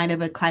on a kind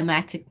of a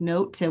climactic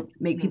note to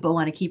make people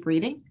want to keep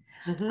reading.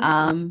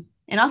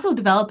 And also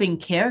developing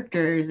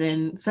characters,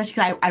 and especially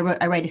because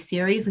I write a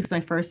series, this is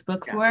my first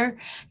books were,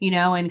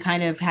 and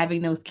kind of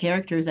having those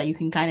characters that you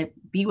can kind of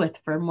be with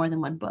for more than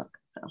one book.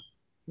 So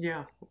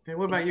yeah. And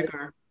what about you,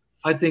 Gar?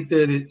 I think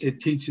that it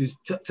teaches,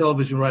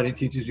 television writing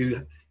teaches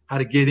you how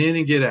to get in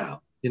and get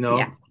out,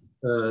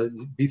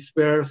 be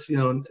sparse,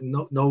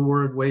 no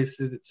word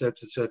wasted, et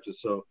cetera, et cetera.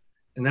 So,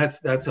 and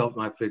that's helped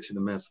my fiction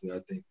immensely, I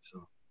think.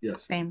 So,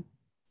 yes. Same.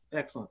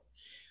 Excellent.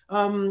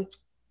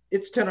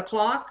 It's 10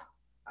 o'clock.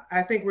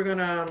 I think we're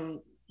gonna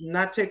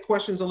not take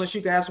questions unless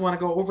you guys want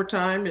to go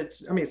overtime.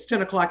 It's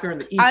 10 o'clock here in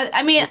the east.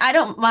 I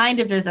don't mind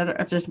if there's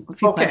a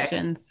few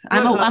questions.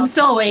 I'm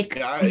still awake.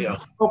 Yeah.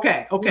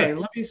 Okay.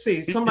 Let me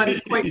see. Somebody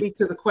point me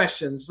to the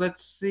questions.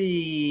 Let's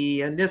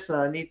see.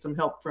 Anissa, I need some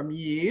help from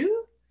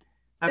you.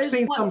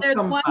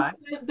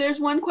 There's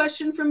one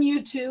question from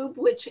YouTube,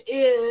 which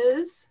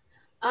is,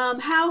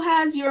 how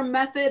has your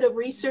method of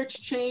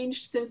research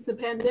changed since the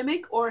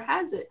pandemic, or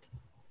has it?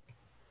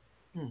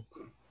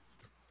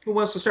 Who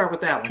wants to start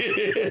with that one?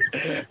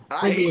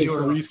 I hate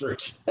doing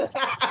research.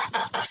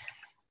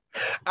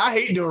 I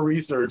hate doing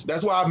research.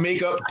 That's why I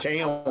make up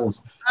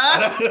towns.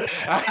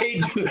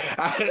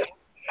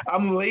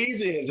 I'm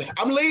lazy as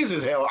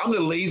hell. I'm the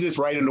laziest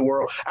writer in the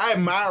world. I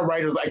admire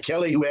writers like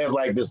Kellye, who has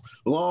like this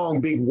long,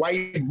 big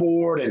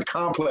whiteboard and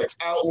complex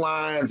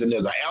outlines, and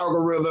there's an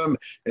algorithm,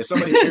 and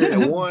somebody carried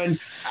a one.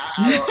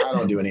 I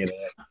don't do any of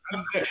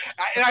that.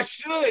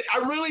 I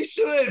really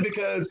should,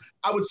 because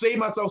I would save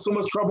myself so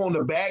much trouble on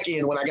the back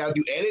end when I got to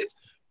do edits.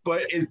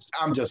 But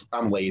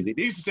I'm lazy.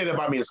 They used to say that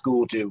about me in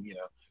school too, you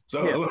know.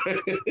 So,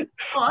 yeah.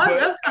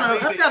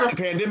 I've got a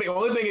pandemic. The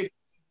only thing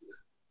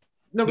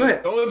No, go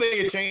ahead. The only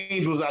thing that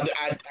changed was I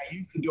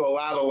used to do a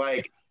lot of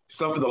like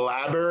stuff at the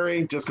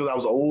library just because I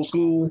was old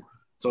school.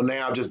 So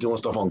now I'm just doing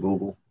stuff on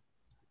Google.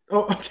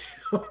 Oh,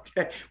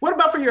 okay. What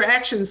about for your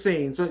action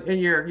scenes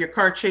and your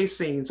car chase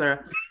scenes?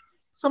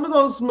 Some of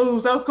those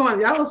moves I was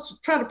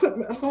trying to put.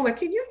 I'm going like,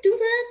 can you do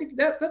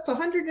that? That's a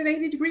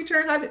 180-degree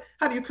turn.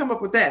 How do you come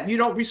up with that? You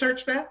don't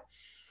research that?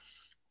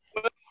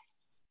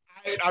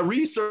 I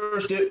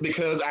researched it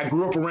because I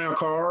grew up around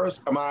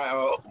cars.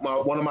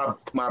 One of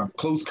my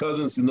close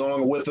cousins who's no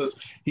longer with us,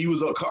 he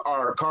was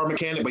our car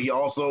mechanic, but he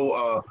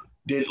also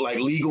did like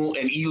legal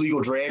and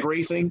illegal drag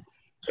racing.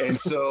 And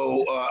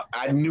so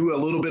I knew a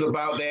little bit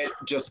about that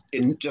just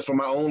from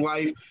my own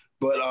life.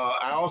 But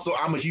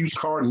I'm a huge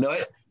car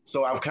nut,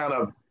 so I've kind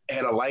of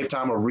had a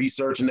lifetime of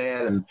researching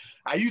that. And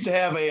I used to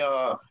have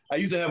a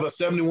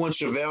 71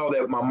 Chevelle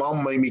that my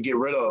mom made me get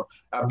rid of.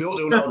 I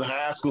built it when I was in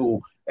high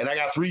school. And I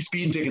got 3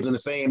 speeding tickets in the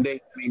same day.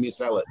 Made me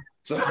sell it.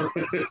 So,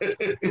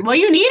 well,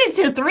 you needed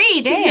to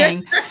 3. Dang,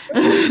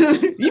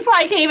 you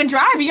probably can't even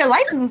drive. Your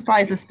license is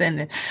probably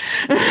suspended.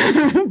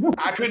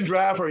 I couldn't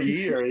drive for a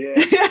year. Yeah,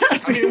 I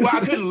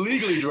couldn't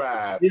legally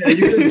drive. Yeah,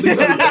 you couldn't legally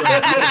drive.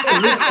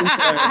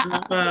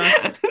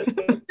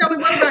 Kellye,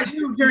 what about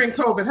you during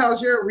COVID?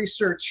 How's your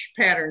research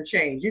pattern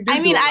change?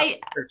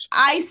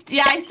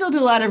 I still do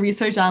a lot of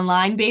research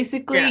online.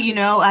 Basically, you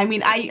know, I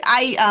mean,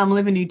 I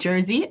live in New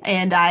Jersey,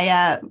 and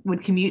I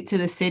would commute to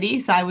the city,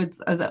 so I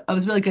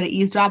was really good at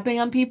eavesdropping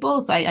on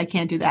people, so I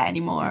can't do that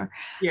anymore.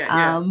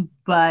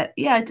 But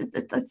yeah,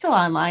 it's still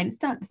online.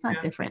 It's not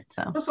different.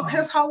 So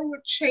has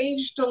Hollywood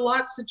changed a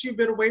lot since you've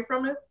been away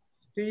from it?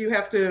 Do you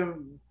have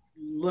to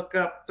look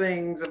up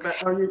things about?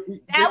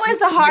 That was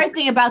the hard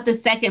thing about the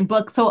second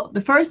book. So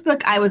the first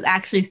book, I was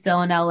actually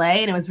still in LA,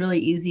 and it was really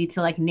easy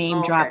to like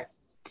name drop,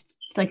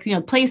 like, you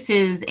know,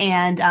 places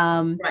and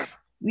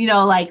you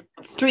know, like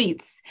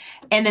streets.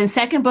 And then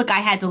second book, I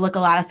had to look a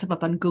lot of stuff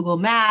up on Google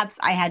Maps.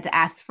 I had to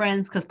ask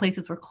friends because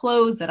places were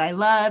closed that I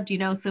loved, you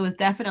know, so it was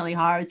definitely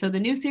hard. So the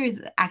new series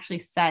is actually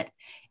set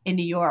in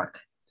New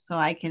York, so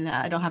I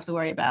don't have to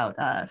worry about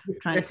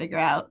trying to figure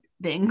out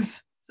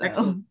things. So.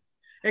 Excellent.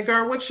 And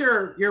Gar, what's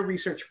your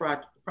research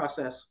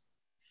process?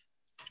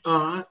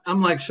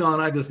 I'm like Sean,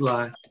 I just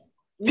lie.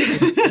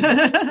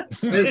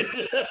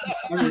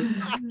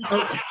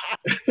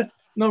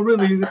 No,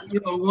 really, you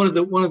know, one of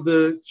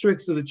the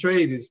tricks of the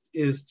trade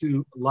is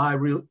to lie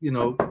real, you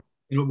know,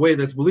 in a way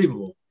that's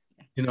believable,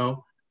 you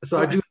know. So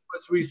I do as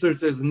much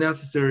research as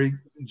necessary,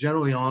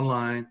 generally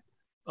online,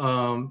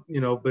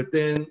 you know, but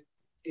then,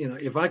 you know,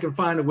 if I can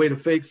find a way to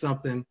fake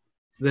something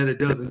so that it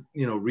doesn't,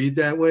 you know, read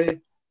that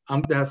way,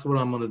 that's what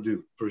I'm going to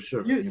do for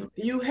sure.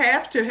 You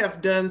have to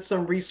have done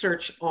some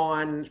research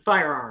on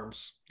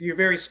firearms. You're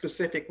very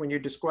specific when you're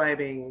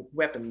describing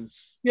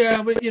weapons.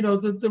 Yeah, but you know,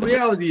 the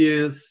reality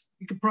is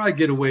you could probably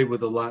get away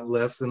with a lot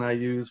less than I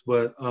use.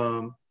 But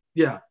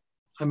yeah,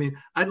 I mean,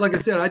 like I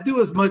said, I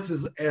do as much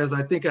as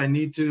I think I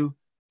need to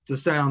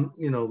sound,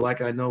 you know, like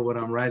I know what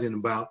I'm writing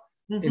about.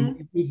 Mm-hmm.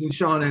 And using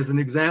Sean as an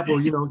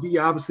example, you know, he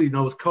obviously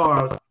knows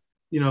cars.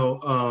 You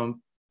know,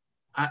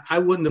 I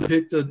wouldn't have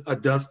picked a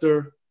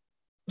Duster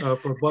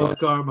for a buzz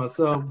car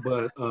myself,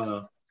 but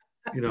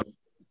you know,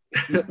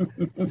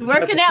 it's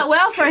working out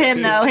well for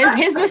him though.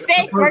 His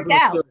mistake worked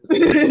out.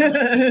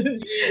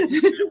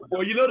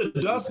 Well, you know,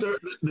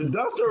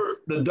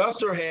 the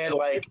Duster had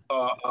like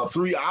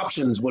 3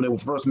 options when it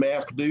was first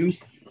mass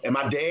produced, and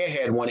my dad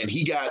had one, and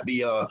he got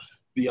the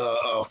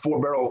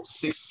 4-barrel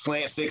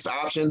Slant-Six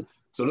option.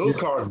 So those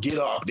cars get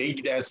up.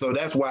 So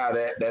that's why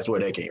that's where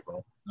they came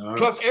from. Right.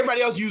 Plus,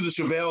 everybody else uses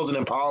Chevelles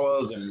and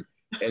Impalas and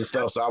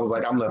stuff. So I was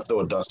like, I'm gonna throw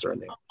a Duster in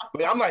there.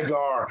 But I'm like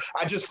Gar,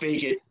 I just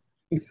fake it.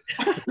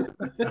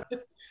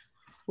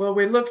 Well,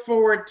 we look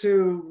forward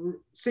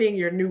to seeing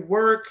your new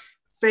work,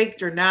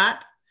 faked or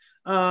not.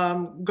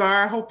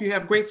 Gar, I hope you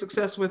have great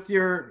success with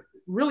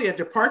really a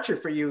departure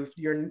for you,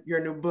 your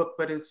new book,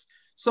 but it's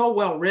so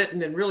well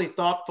written and really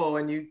thoughtful,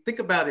 and you think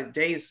about it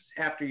days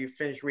after you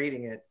finish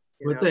reading it.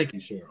 Well, thank you,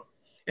 Cheryl.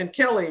 And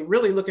Kellye,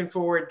 really looking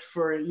forward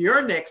for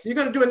your next. You're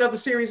going to do another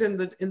series in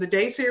the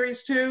day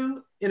series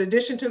too, in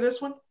addition to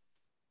this one.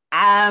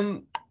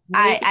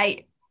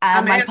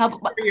 I'm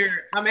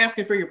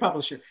asking for your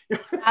publisher.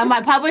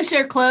 My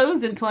publisher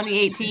closed in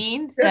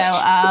 2018, so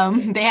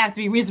they have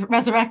to be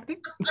resurrected.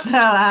 So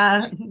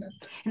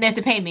and they have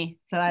to pay me.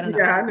 So I don't know.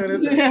 Yeah, I know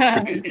this.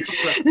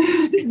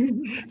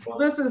 Well,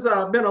 this has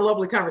been a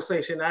lovely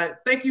conversation. I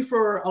thank you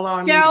for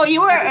allowing me. Cheryl,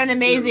 you were an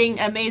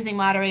amazing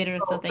moderator.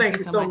 So thank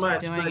you so much for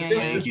doing it.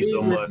 Thank you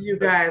so much. You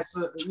guys,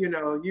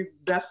 you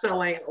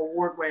best-selling,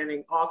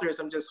 award-winning authors.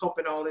 I'm just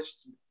hoping all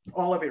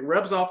of it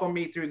rubs off on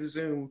me through the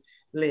Zoom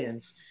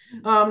lens.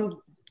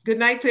 Good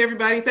night to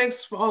everybody.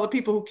 Thanks for all the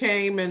people who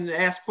came and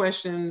asked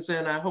questions.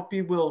 And I hope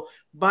you will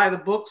buy the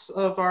books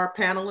of our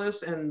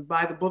panelists and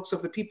buy the books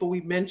of the people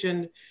we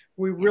mentioned.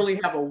 We really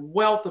have a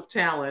wealth of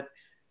talent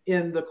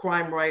in the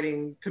crime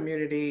writing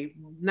community,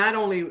 not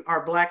only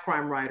our Black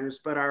crime writers,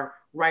 but our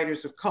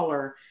writers of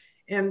color.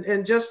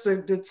 And just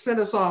to send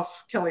us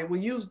off, Kellye, will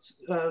you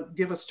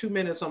give us 2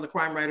 minutes on the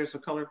Crime Writers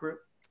of Color group?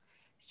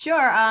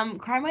 Sure.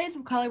 Crime Writers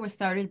of Color was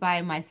started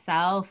by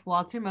myself,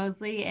 Walter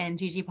Mosley, and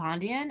Gigi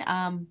Pondian,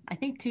 I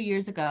think 2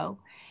 years ago.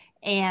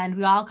 And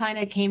we all kind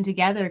of came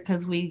together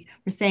because we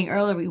were saying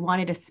earlier we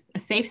wanted a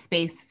safe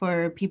space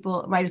for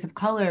people, writers of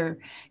color,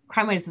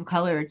 crime writers of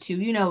color,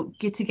 to,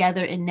 get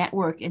together and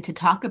network and to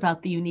talk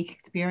about the unique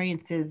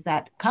experiences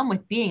that come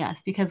with being us,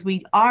 because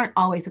we aren't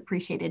always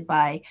appreciated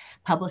by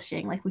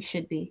publishing like we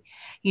should be,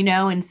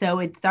 and so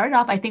it started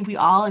off, I think we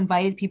all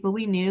invited people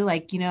we knew,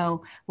 like,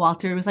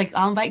 Walter was like,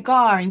 I'll invite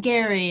Gar and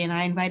Gary, and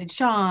I invited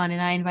Sean,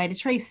 and I invited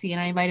Tracy,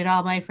 and I invited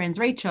all my friends,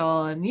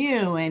 Rachel and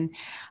you, and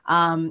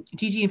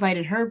Gigi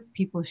invited her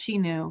people she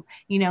knew,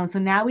 and so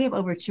now we have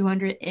over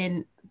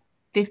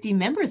 250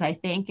 members, I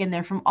think, and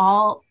they're from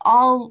all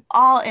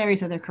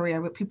areas of their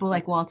career, with people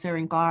like Walter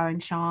and Gar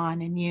and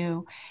Sean and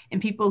you, and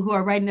people who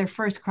are writing their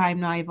first crime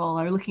novel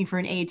or looking for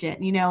an agent,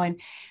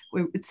 and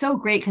it's so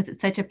great because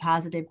it's such a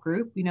positive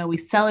group. We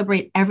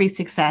celebrate every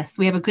success.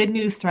 We have a good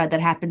news thread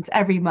that happens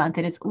every month,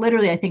 and it's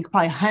literally, I think,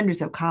 probably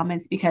hundreds of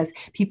comments because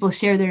people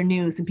share their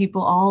news and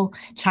people all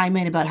chime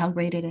in about how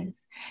great it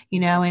is,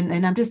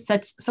 and I'm just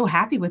so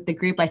happy with the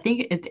group. I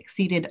think it's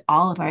exceeded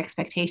all of our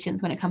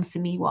expectations when it comes to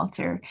me,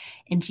 Walter,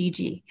 and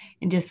Gigi,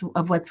 and just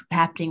of what's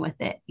happening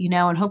with it,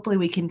 and hopefully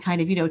we can kind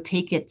of,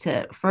 take it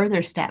to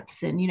further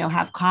steps and,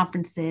 have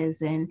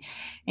conferences and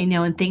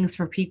things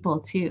for people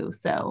too.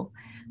 So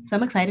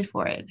I'm excited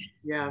for it.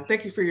 Yeah,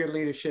 thank you for your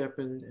leadership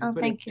and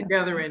putting it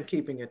together and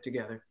keeping it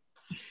together.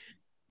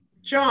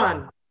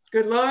 Sean,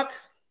 good luck.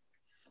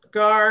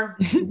 Gar,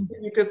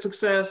 good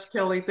success.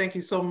 Kellye, thank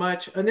you so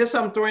much. Anissa,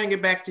 I'm throwing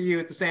it back to you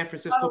at the San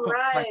Francisco. All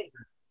right.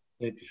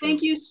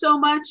 Thank you so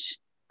much,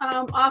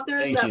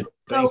 authors. That was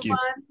so fun.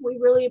 We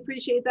really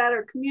appreciate that.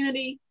 Our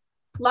community,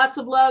 lots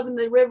of love in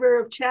the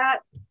river of chat.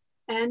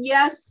 And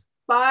yes,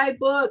 buy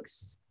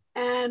books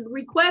and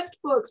request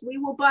books. We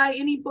will buy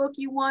any book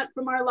you want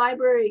from our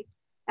library.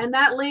 And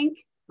that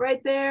link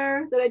right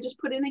there that I just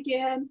put in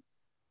again,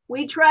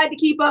 we tried to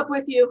keep up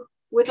with you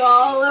with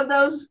all of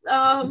those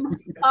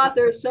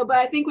authors. But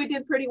I think we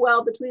did pretty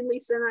well between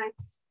Lisa and I.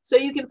 So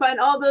you can find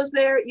all those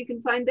there. You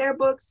can find their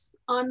books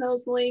on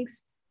those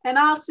links. And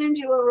I'll send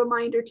you a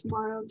reminder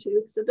tomorrow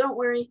too. So don't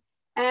worry.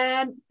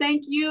 And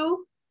thank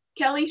you,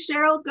 Kellye,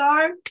 Cheryl,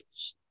 Gar.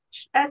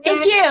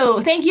 Thank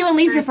you, and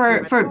Lisa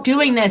for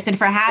doing this and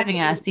for having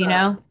us.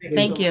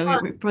 Thank you.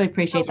 We really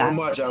appreciate that so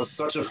much. That was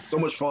so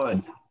much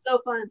fun. So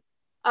fun.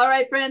 All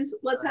right, friends.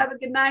 Let's have a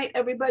good night.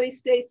 Everybody,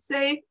 stay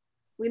safe.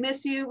 We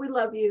miss you. We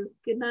love you.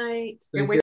 Good night.